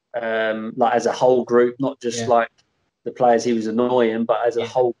 as a whole group, not just the players he was annoying, but as a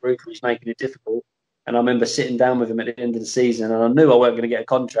whole group, he was making it difficult. And I remember sitting down with him at the end of the season, and I knew I weren't going to get a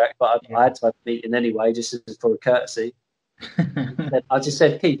contract, but I had to have a meeting anyway, just for a courtesy. I just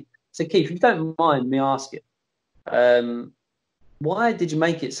said, Keith, if you don't mind me asking, why did you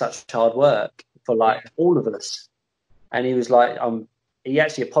make it such hard work for all of us? And he was like, he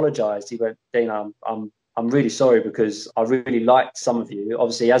actually apologised. He went, Dean, I'm really sorry because I really liked some of you.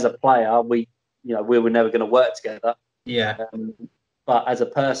 Obviously, as a player, we were never going to work together. Yeah. But as a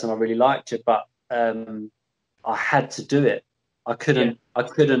person, I really liked you. But I had to do it. I couldn't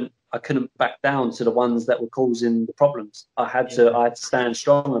back down to the ones that were causing the problems. I had to stand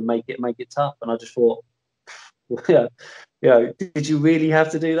strong and make it tough. And I just thought, did you really have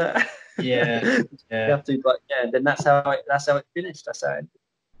to do that? Yeah. You have to, but and then that's how it finished. That's how it ended.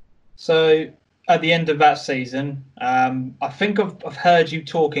 So at the end of that season, I think I've heard you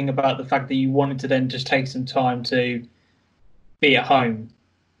talking about the fact that you wanted to then just take some time to be at home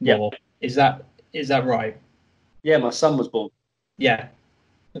more. Is that right? Yeah, my son was born. Yeah.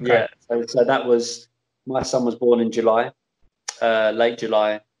 Okay. Yeah. So that was, my son was born in July, late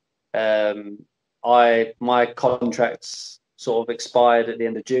July. My contracts sort of expired at the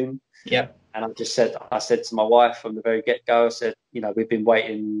end of June. Yeah. And I said to my wife from the very get-go, I said, we've been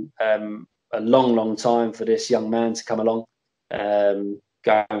waiting a long, long time for this young man to come along,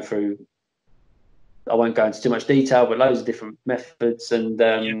 going through, I won't go into too much detail, but loads of different methods. And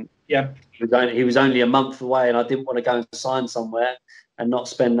he was only a month away, and I didn't want to go and sign somewhere and not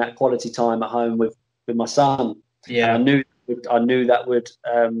spend that quality time at home with my son. Yeah. And I knew that would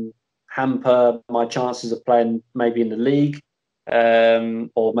hamper my chances of playing maybe in the league,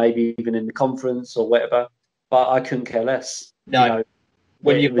 or maybe even in the conference or whatever. But I couldn't care less. No.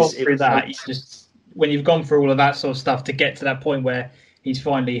 When you've gone through that, when you've gone through all of that sort of stuff to get to that point where he's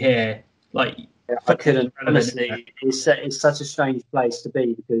finally here, I couldn't. Honestly, it's such a strange place to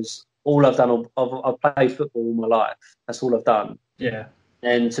be because all I've done, I've played football all my life. That's all I've done. Yeah.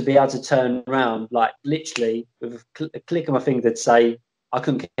 And to be able to turn around, literally with a click of my finger, to say, I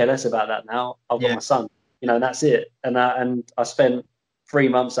couldn't care less about that now. I've got my son, and that's it. And I spent 3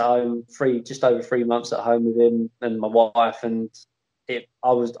 months at home, just over 3 months at home with him and my wife, and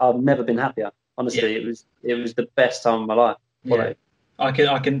I've never been happier. Honestly, it was the best time of my life. Yeah. I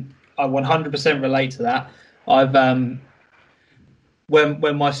 100% relate to that. I've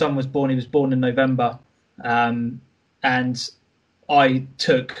when my son was born, he was born in November, and I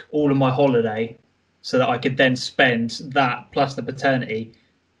took all of my holiday so that I could then spend that plus the paternity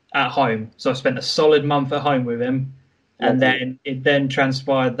at home. So I spent a solid month at home with him, And then it then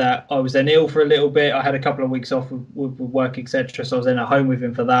transpired that I was then ill for a little bit. I had a couple of weeks off with work, etc. So I was then at home with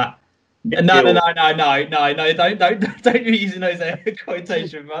him for that. No, don't be using those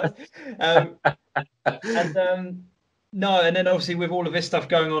quotation marks. No, and then obviously with all of this stuff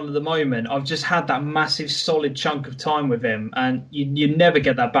going on at the moment, I've just had that massive solid chunk of time with him, and you never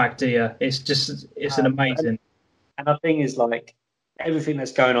get that back, do you? It's an amazing. And the thing is, like, everything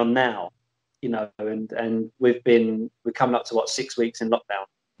that's going on now, you know, and we're coming up to 6 weeks in lockdown,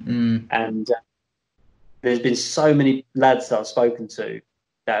 and there's been so many lads that I've spoken to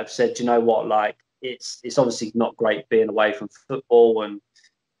that have said, you know what, like it's obviously not great being away from football, and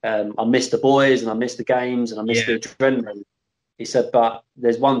I miss the boys and I miss the games and I miss the adrenaline. He said, but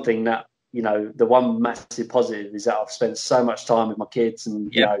there's one thing that, you know, the one massive positive is that I've spent so much time with my kids,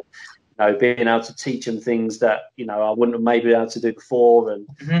 and you know, being able to teach them things that, you know, I wouldn't have maybe been able to do before, and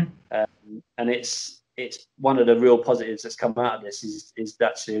it's one of the real positives that's come out of this is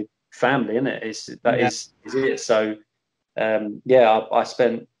actually family, isn't it? Is it? So I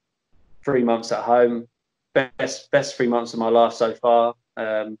spent 3 months at home, best 3 months of my life so far.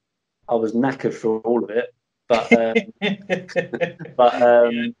 I was knackered for all of it, but it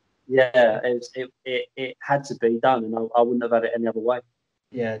had to be done, and I wouldn't have had it any other way.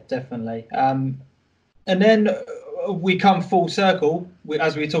 Yeah, definitely. And then we come full circle,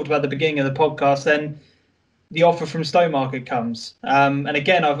 as we talked about at the beginning of the podcast. Then the offer from Stowmarket comes, and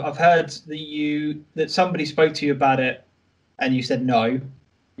again, I've heard that somebody spoke to you about it, and you said no.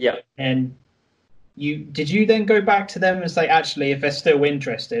 Yeah. And did you then go back to them and say, actually, if they're still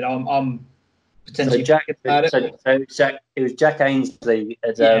interested, I'm potentially about it? So it was Jack Ainsley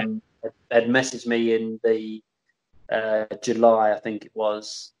had messaged me in the July, I think it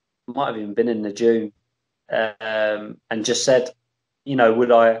was. Might have even been in the June, and just said, you know,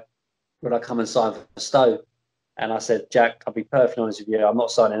 would I come and sign for Stowe? And I said, Jack, I'll be perfectly honest with you, I'm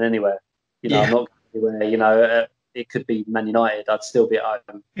not signing anywhere. You know, I'm not going anywhere. You know, it could be Man United, I'd still be at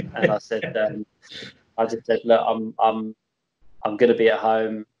home. And I said, I just said, look, I'm going to be at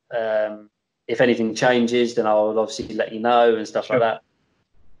home. If anything changes, then I'll obviously let you know and stuff like that.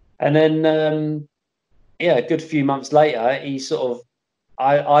 And then, a good few months later, he sort of,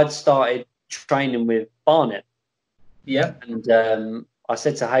 I'd started training with Barnet. Yeah. And I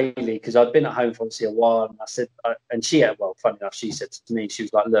said to Hayley, because I'd been at home for obviously a while, and I said, and she had, well, funny enough, she said to me, she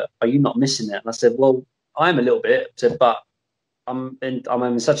was like, look, are you not missing it? And I said, well, I'm a little bit. I said, but I'm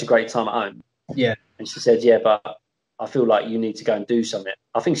having such a great time at home. Yeah. And she said, yeah, but I feel like you need to go and do something.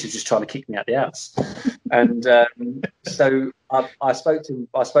 I think she was just trying to kick me out the house. And so I spoke to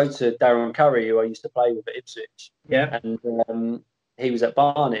Darren Curry, who I used to play with at Ipswich. Yeah. And he was at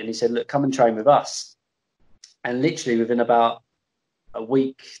Barnet, and he said, look, come and train with us. And literally within about a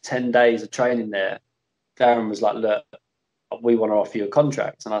week, 10 days of training there, Darren was like, look, we want to offer you a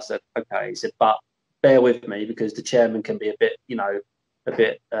contract. And I said, okay. He said, but bear with me, because the chairman can be a bit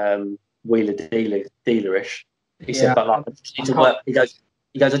wheeler-dealerish. He said, but like, I just need to work. He goes,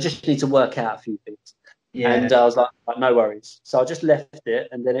 I just need to work out a few things. Yeah. And I was like, no worries. So I just left it,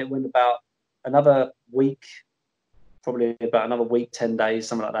 and then it went about another week, probably about another week, 10 days,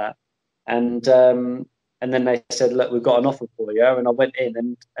 something like that. And then they said, look, we've got an offer for you. And I went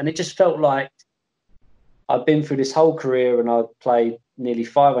in, and it just felt like I'd been through this whole career, and I'd played nearly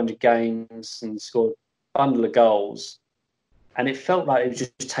 500 games and scored a bundle of goals. And it felt like it was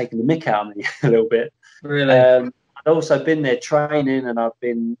just taking the mick out of me a little bit. Really? I'd also been there training, and I've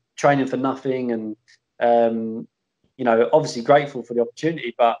been training for nothing, and obviously grateful for the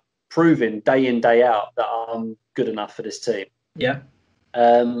opportunity, but proving day in, day out that I'm good enough for this team. Yeah.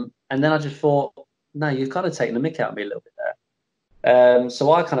 And then I just thought, no, you've kind of taken the mick out of me a little bit there.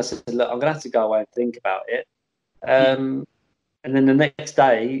 So I kind of said, look, I'm going to have to go away and think about it. And then the next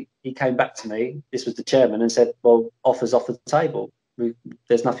day, he came back to me, this was the chairman, and said, well, offer's off the table.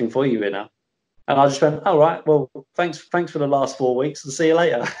 There's nothing for you here now. And I just went, all right, well, thanks for the last 4 weeks. I'll see you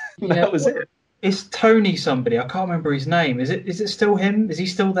later. That was it. It's Tony somebody. I can't remember his name. Is it still him? Is he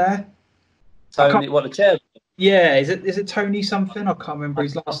still there? Tony, what, the chairman? Yeah, is it Tony something? I can't remember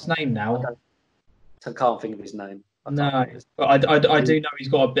his last name now. I can't think of his name. No, but I do know he's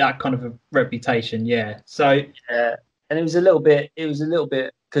got that kind of a reputation. Yeah. So yeah, and it was a little bit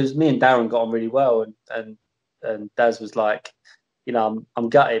because me and Darren got on really well, and Daz was like, you know, I'm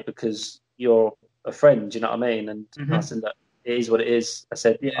gutted because you're a friend. Do you know what I mean? And I said, look, it is what it is. I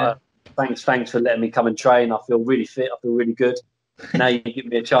said, thanks for letting me come and train. I feel really fit. I feel really good. Now you give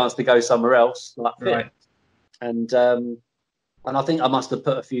me a chance to go somewhere else, like fit. Right. And I think I must have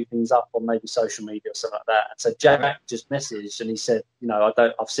put a few things up on maybe social media or something like that. And so Jack just messaged, and he said, you know,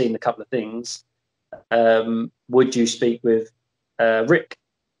 I've seen a couple of things. would you speak with Rick?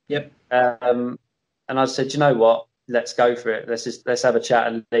 Yep. And I said, you know what? Let's go for it. Let's have a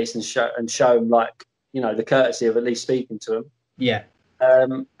chat at least and show him, like, the courtesy of at least speaking to him. Yeah.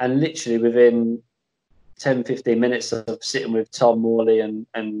 And literally within 10, 15 minutes of sitting with Tom Morley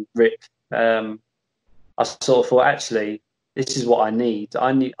and Rick, I sort of thought, actually, this is what I need.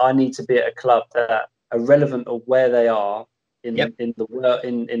 I need to be at a club that are relevant of where they are in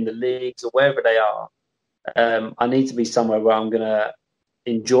the leagues or wherever they are. I need to be somewhere where I'm going to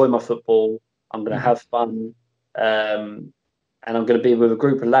enjoy my football. I'm going to have fun, and I'm going to be with a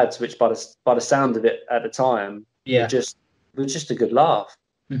group of lads, which by the sound of it at the time, were just a good laugh.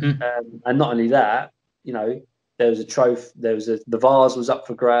 And not only that, there was a trophy. The Vase was up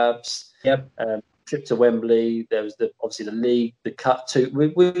for grabs. Yep. Trip to Wembley. There was obviously the league, the cup too. We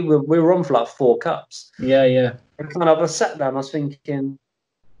were on for like 4 cups. Yeah. And kind of, I sat down. I was thinking, do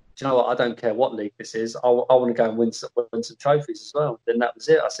you know what? I don't care what league this is. I want to go and win some trophies as well. Then that was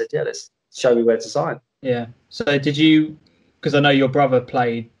it. I said, yeah, let's show me where to sign. Yeah. So did you? Because I know your brother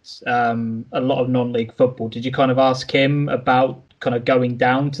played a lot of non-league football. Did you kind of ask him about kind of going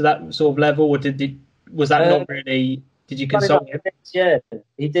down to that sort of level, or was that not really? Did you consult him? Yeah,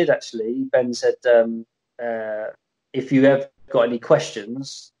 he did actually. Ben said, if you have got any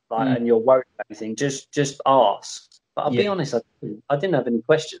questions, and you're worried about anything, just ask. But I'll be honest, I didn't have any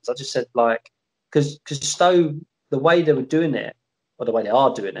questions. I just said, because Stowe, the way they were doing it, or the way they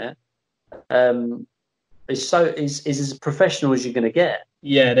are doing it, is as professional as you're going to get.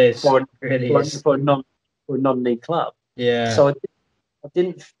 Yeah, it is. For a non-league club. Yeah. So I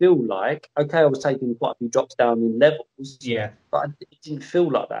didn't feel like, I was taking quite a few drops down in levels. Yeah. But it didn't feel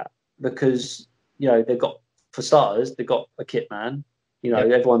like that because, they've got, for starters, they've got a kit man.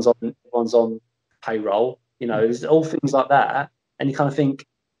 Everyone's on payroll. There's all things like that. And you kind of think,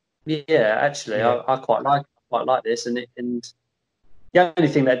 actually, I quite like this. And the only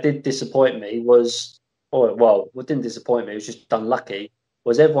thing that did disappoint me was, what didn't disappoint me, it was just unlucky,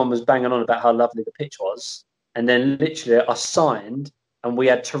 was everyone was banging on about how lovely the pitch was. And then literally I signed and we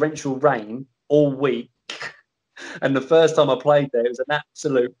had torrential rain all week. And the first time I played there, it was an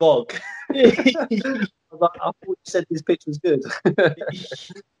absolute bog. I thought you said this pitch was good.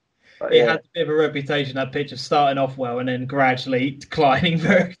 It had a bit of a reputation, that pitch, of starting off well and then gradually declining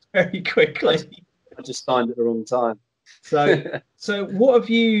very, very quickly. I just signed at the wrong time. So what have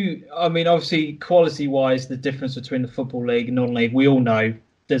you? I mean, obviously, quality-wise, the difference between the Football League and non-league, we all know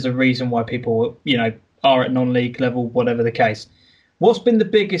there's a reason why people, are at non-league level, whatever the case. What's been the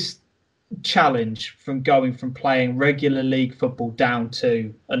biggest challenge from going from playing regular league football down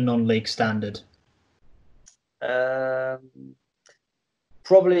to a non-league standard?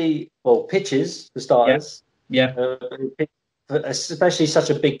 Probably, pitches for starters. Yeah. Especially such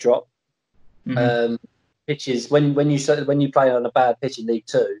a big drop. Pitches when you play on a bad pitch in League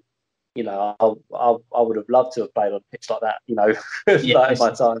Two, I would have loved to have played on a pitch like that. Like in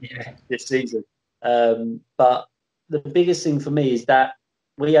my time this season. But the biggest thing for me is that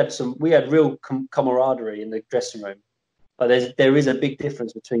we had real camaraderie in the dressing room. But there is a big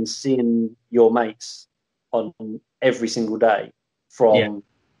difference between seeing your mates on every single day from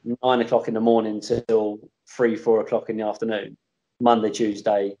 9 o'clock in the morning till 3-4 o'clock in the afternoon, Monday,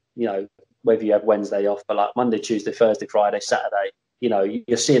 Tuesday, whether you have Wednesday off, but like Monday, Tuesday, Thursday, Friday, Saturday,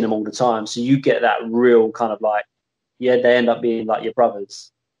 you're seeing them all the time. So you get that real kind of they end up being like your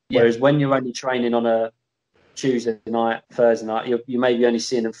brothers. Yeah. Whereas when you're only training on a Tuesday night, Thursday night, you may be only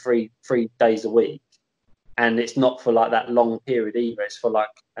seeing them three days a week. And it's not for like that long period either. It's for like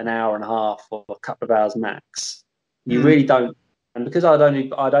an hour and a half or a couple of hours max. You really don't. And because I'd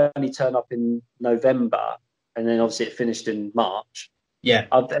only turn up in November, and then obviously it finished in March. Yeah,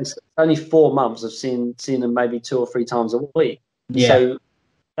 it's only 4 months of seeing them maybe 2 or 3 times a week. Yeah. So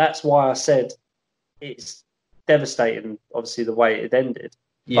that's why I said it's devastating. Obviously, the way it ended.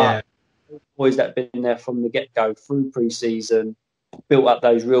 Yeah, but boys that have been there from the get-go through pre-season, built up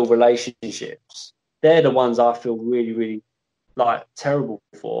those real relationships. They're the ones I feel really, really terrible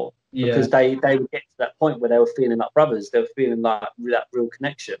for. Because they would get to that point where they were feeling like brothers. They were feeling like that real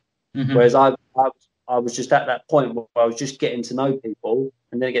connection. Mm-hmm. Whereas I was just at that point where I was just getting to know people,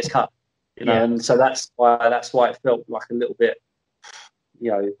 and then it gets cut. And so that's why it felt like a little bit.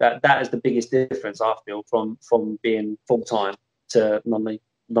 That is the biggest difference I feel from being full time to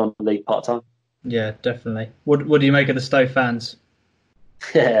non-league part time. Yeah, definitely. What do you make of the Stowe fans?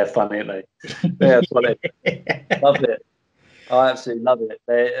 Yeah, funny, isn't they? Yeah, funny. Love it. I absolutely love it.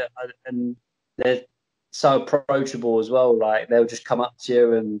 They're so approachable as well. Like they'll just come up to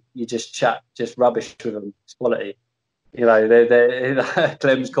you and you just chat, just rubbish with them. It's quality. You know, they're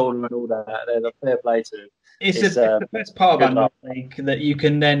Clem's corner and all that. They're a fair play to them. It's the best part about non-league that you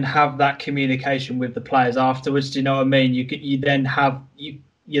can then have that communication with the players afterwards. Do you know what I mean? You then have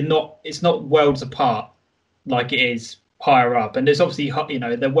you're not. It's not worlds apart like it is higher up, and there's obviously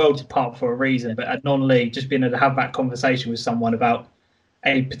they're worlds apart for a reason. But at non-league, just being able to have that conversation with someone about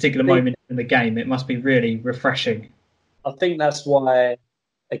a particular moment in the game, it must be really refreshing. I think that's why,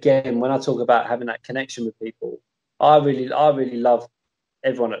 again, when I talk about having that connection with people, I really love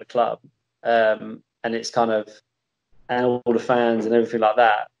everyone at the club. And it's kind of, and all the fans and everything like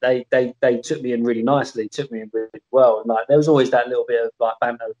that. They took me in really nicely, took me in really well. And like, there was always that little bit of like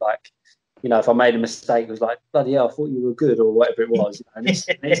banter, like, you know, if I made a mistake, it was like, bloody hell, I thought you were good or whatever it was. You know? And it's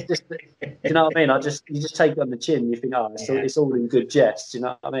just, you know what I mean? You just take it on the chin. You think, it's all in good jest. You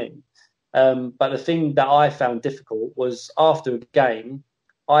know what I mean? But the thing that I found difficult was after a game,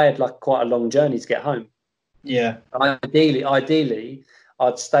 I had like quite a long journey to get home. Yeah. Ideally,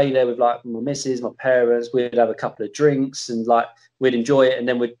 I'd stay there with like my missus, my parents. We'd have a couple of drinks and like we'd enjoy it, and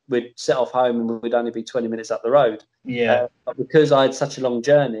then we'd set off home, and we'd only be 20 minutes up the road. Yeah. But because I had such a long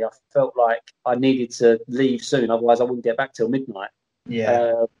journey, I felt like I needed to leave soon, otherwise I wouldn't get back till midnight.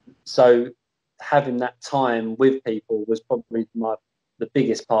 Yeah. So having that time with people was probably the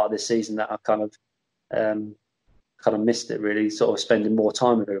biggest part of this season that I kind of missed it, really, sort of spending more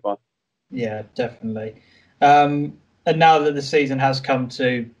time with everyone. Yeah, definitely. And now that the season has come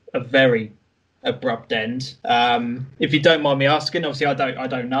to a very abrupt end, if you don't mind me asking, obviously I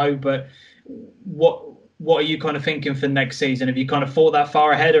don't know, but what are you kind of thinking for next season? Have you kind of thought that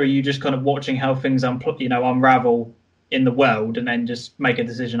far ahead, or are you just kind of watching how things unravel in the world and then just make a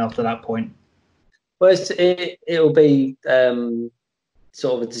decision after that point? Well, it'll be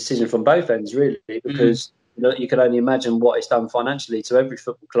sort of a decision from both ends, really, because you can only imagine what it's done financially to every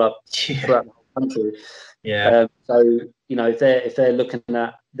football club throughout the whole country. Yeah. So if they're looking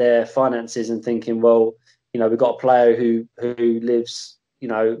at their finances and thinking, well, we've got a player who lives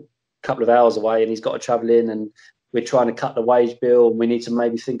a couple of hours away and he's got to travel in, and we're trying to cut the wage bill, and we need to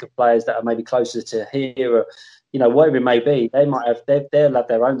maybe think of players that are maybe closer to here, or whatever it may be. They'll have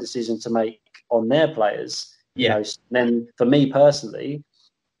their own decision to make on their players. Yeah. Then for me personally,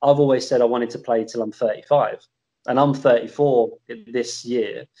 I've always said I wanted to play till I'm 35, and I'm 34 this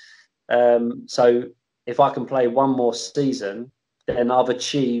year. So if I can play one more season, then I've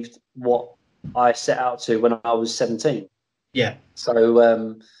achieved what I set out to when I was 17. Yeah.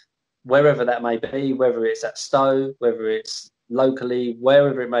 So wherever that may be, whether it's at Stowe, whether it's locally,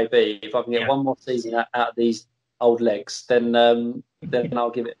 wherever it may be, if I can get one more season out of these old legs, then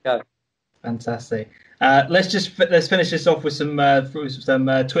I'll give it a go. Fantastic. Let's finish this off with some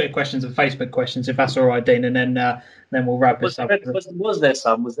Twitter questions and Facebook questions, if that's all right, Dean, and then we'll wrap this up. Was there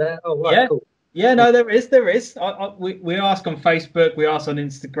some? Was there? Oh, right, yeah. Cool. Yeah, no, there is. We ask on Facebook, we ask on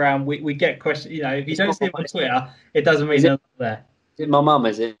Instagram, we get questions. If you don't see it on Twitter, it doesn't mean they're not there. Is it my mum?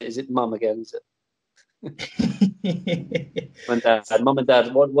 Is it mum again? Is it? Mum and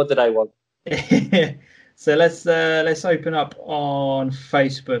dad. What do they want? So let's open up on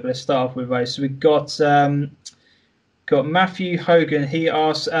Facebook. Let's start off with those. So we've got Matthew Hogan. He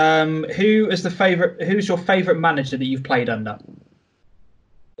asks, who's your favourite manager that you've played under?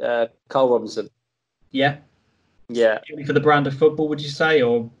 Carl Robinson. Yeah. For the brand of football, would you say,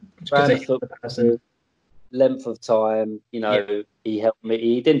 or brand of football, length of time? He helped me.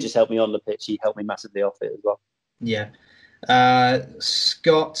 He didn't just help me on the pitch; he helped me massively off it as well. Yeah.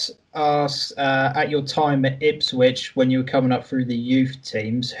 Scott asks, at your time at Ipswich, when you were coming up through the youth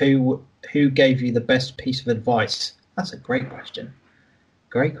teams, who gave you the best piece of advice? That's a great question.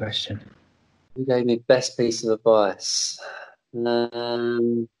 Great question. Who gave me best piece of advice?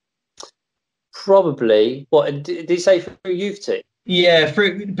 Probably. What did he say for a youth team? Yeah,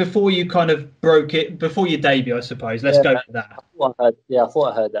 before you kind of broke it, before your debut, I suppose. Let's go with that. I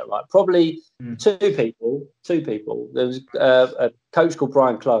thought I heard that right. Probably two people. There was a coach called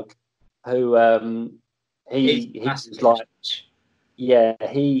Brian Klug, who he's like,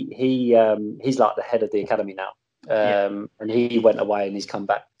 he's like the head of the academy now, and he went away and he's come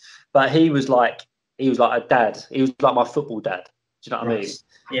back. But he was like a dad. He was like my football dad. Do you know what I mean?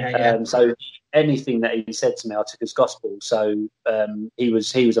 Yeah. So anything that he said to me, I took as gospel. So he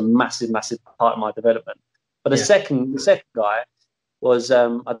was a massive part of my development. But the second guy was I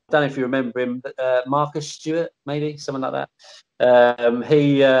don't know if you remember him, Marcus Stewart, maybe something like that.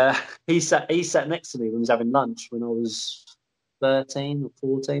 He sat next to me when he was having lunch when I was 13 or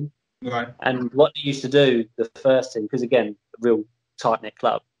 14. Right. And what they used to do, the first team, because again, a real tight knit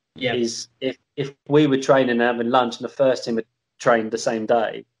club, is if we were training and having lunch and the first team had trained the same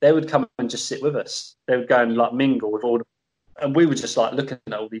day, they would come and just sit with us. They would go and like mingle with all the, and we were just like looking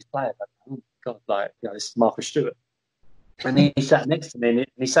at all these players. Like, oh my God, like, you know, this is Marcus Stewart. And he sat next to me, and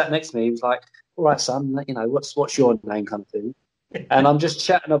he sat next to me. He was like, "All right, son, you know, what's your name?" kind of thing. And I'm just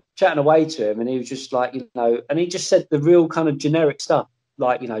chatting away to him, and he was just like, you know, and he just said the real kind of generic stuff,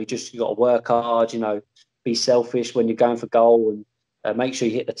 like, you know, you got to work hard, you know, be selfish when you're going for goal, and make sure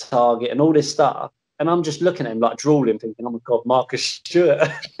you hit the target, and all this stuff. And I'm just looking at him like drooling, thinking, "Oh my God, Marcus Stewart."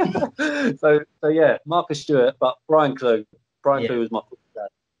 so yeah, Marcus Stewart, but Brian Clough. Brian Clough was my football dad.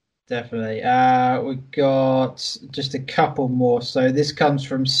 Definitely. We've got just a couple more. So this comes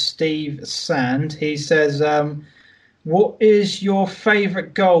from Steve Sand. He says, what is your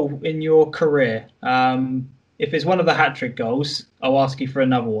favourite goal in your career? If it's one of the hat-trick goals, I'll ask you for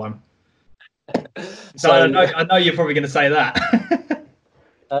another one. So I know you're probably going to say that.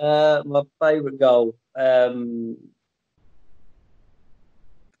 My favourite goal.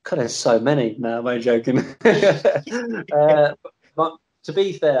 God, there's so many. No, I'm only joking. But to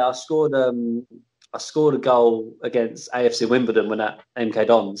be fair, I scored a goal against AFC Wimbledon when at MK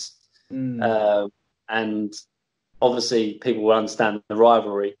Dons, and obviously people will understand the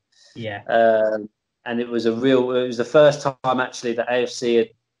rivalry. Yeah. And it was the first time actually that AFC had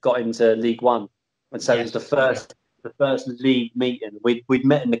got into League One, and so it was the first league meeting. We'd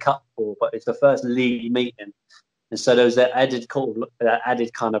met in the cup before, but it's the first league meeting, and so there was that added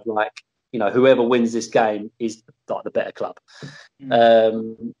kind of like, you know, whoever wins this game is like the better club.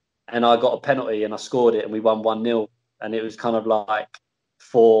 And I got a penalty and I scored it, and we won 1-0. And it was kind of like,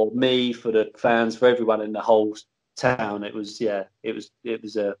 for me, for the fans, for everyone in the whole town, it was a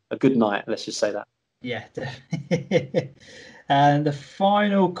good night. Let's just say that. Yeah, definitely. And the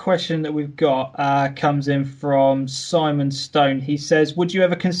final question that we've got comes in from Simon Stone. He says, "Would you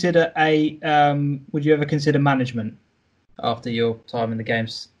ever consider management after your time in the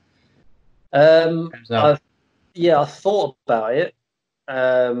games?" I thought about it.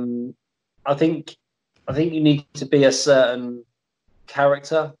 I think you need to be a certain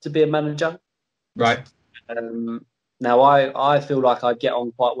character to be a manager. Right. Now, I feel like I get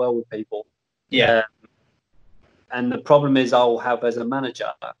on quite well with people. Yeah. And the problem is I'll have as a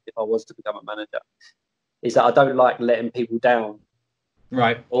manager, if I was to become a manager, is that I don't like letting people down.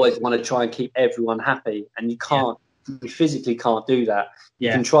 Right. I always want to try and keep everyone happy, and you can't. Yeah. You physically can't do that.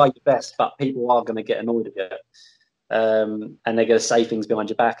 You can try your best, but people are going to get annoyed of it. And they're going to say things behind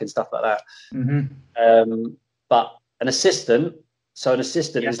your back and stuff like that. Mm-hmm. But an assistant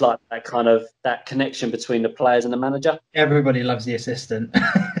is like that connection between the players and the manager. Everybody loves the assistant.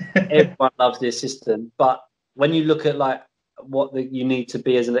 Everyone loves the assistant. But when you look at like what you need to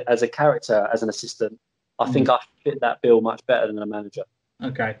be as a character, as an assistant, I think I fit that bill much better than a manager.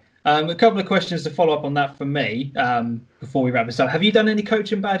 Okay. A couple of questions to follow up on that for me before we wrap this up. Have you done any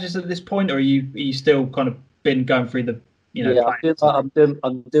coaching badges at this point, or are you still kind of been going through the, you know? Yeah, I'm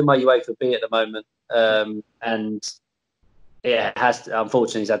doing my UEFA B at the moment, and it has to,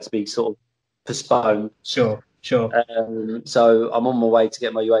 unfortunately, it's had to be sort of postponed. Sure. So I'm on my way to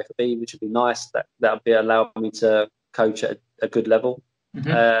get my UEFA B, which would be nice. That would be allowing me to coach at a good level.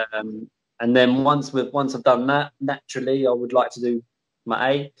 Mm-hmm. And then once I've done that, naturally, I would like to do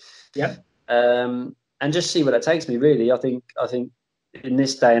my A. Yeah. And just see where that takes me. Really, I think in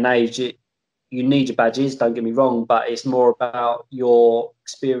this day and age, you need your badges. Don't get me wrong, but it's more about your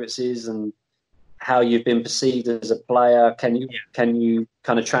experiences and how you've been perceived as a player. Can you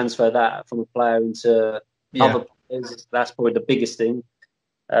kind of transfer that from a player into other players? That's probably the biggest thing.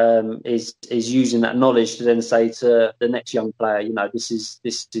 Is using that knowledge to then say to the next young player, you know, this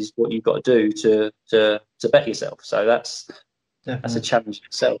is what you've got to do to better yourself. So that's a challenge in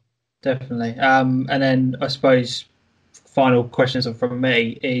itself. Definitely. And then I suppose final questions from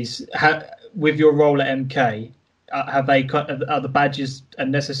me is, with your role at MK, are the badges a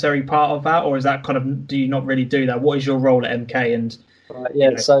necessary part of that, or is that kind of, do you not really do that? What is your role at MK? And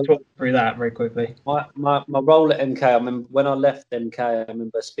so talk through that very quickly. My role at MK, I remember when I left MK, I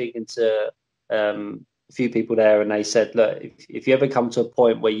remember speaking to a few people there, and they said, look, if you ever come to a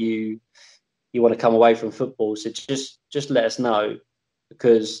point where you want to come away from football, so just let us know,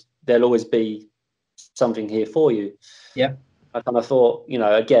 because there'll always be something here for you. Yeah. I kind of thought, you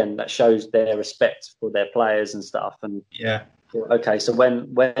know, again, that shows their respect for their players and stuff. And okay, so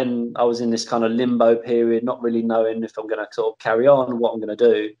when I was in this kind of limbo period, not really knowing if I'm going to sort of carry on, what I'm going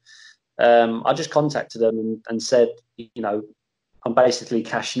to do, I just contacted them and said, you know, I'm basically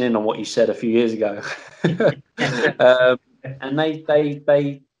cashing in on what you said a few years ago. And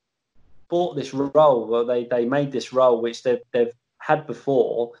they bought this role. Well, they made this role which they've had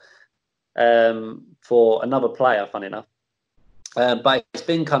before for another player, funny enough. But it's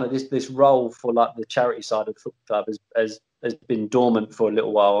been kind of this role for like the charity side of the football club has been dormant for a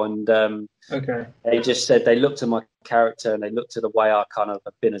little while. And they just said they looked at my character and they looked at the way I kind of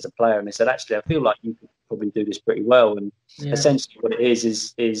have been as a player, and they said, actually, I feel like you could probably do this pretty well. And essentially what it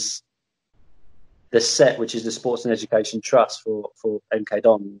is the SET, which is the Sports and Education Trust for MK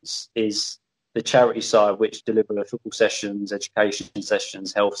Dons, is the charity side, which deliver football sessions, education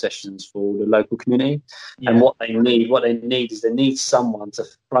sessions, health sessions for the local community. And what they need is someone to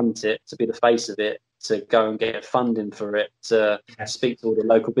front it, to be the face of it, to go and get funding for it, to speak to all the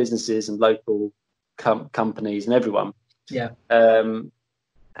local businesses and local companies and everyone. And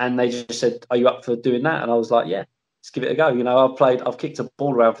they just said, "Are you up for doing that?" And I was like, "Yeah, let's give it a go." You know, I've kicked a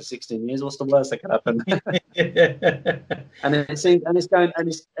ball around for 16 years. What's the worst that can happen? And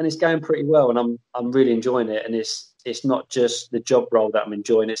it's going pretty well, and I'm really enjoying it. And it's not just the job role that I'm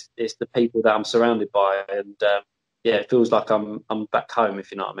enjoying; it's the people that I'm surrounded by, and it feels like I'm back home,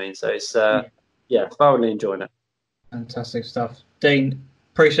 if you know what I mean. So it's thoroughly enjoying it. Fantastic stuff, Dean.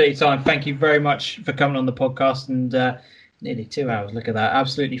 Appreciate your time. Thank you very much for coming on the podcast, and nearly 2 hours. Look at that,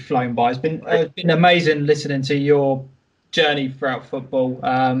 absolutely flown by. It's been amazing listening to your journey throughout football.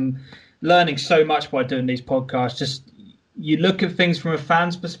 Learning so much by doing these podcasts. Just you look at things from a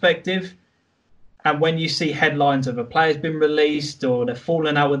fan's perspective, and when you see headlines of a player's been released or they're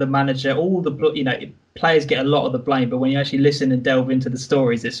falling out with the manager, players get a lot of the blame. But when you actually listen and delve into the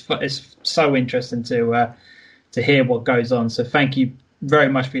stories, it's so interesting to hear what goes on. So thank you very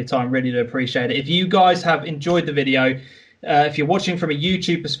much for your time. Really do appreciate it. If you guys have enjoyed the video, if you're watching from a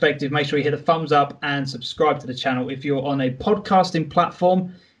YouTube perspective, make sure you hit the thumbs up and subscribe to the channel. If you're on a podcasting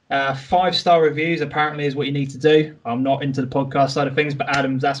platform, 5-star reviews apparently is what you need to do. I'm not into the podcast side of things, but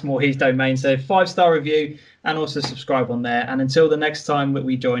Adam's, that's more his domain. So 5-star review and also subscribe on there. And until the next time that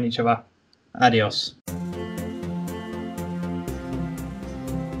we join each other, adios.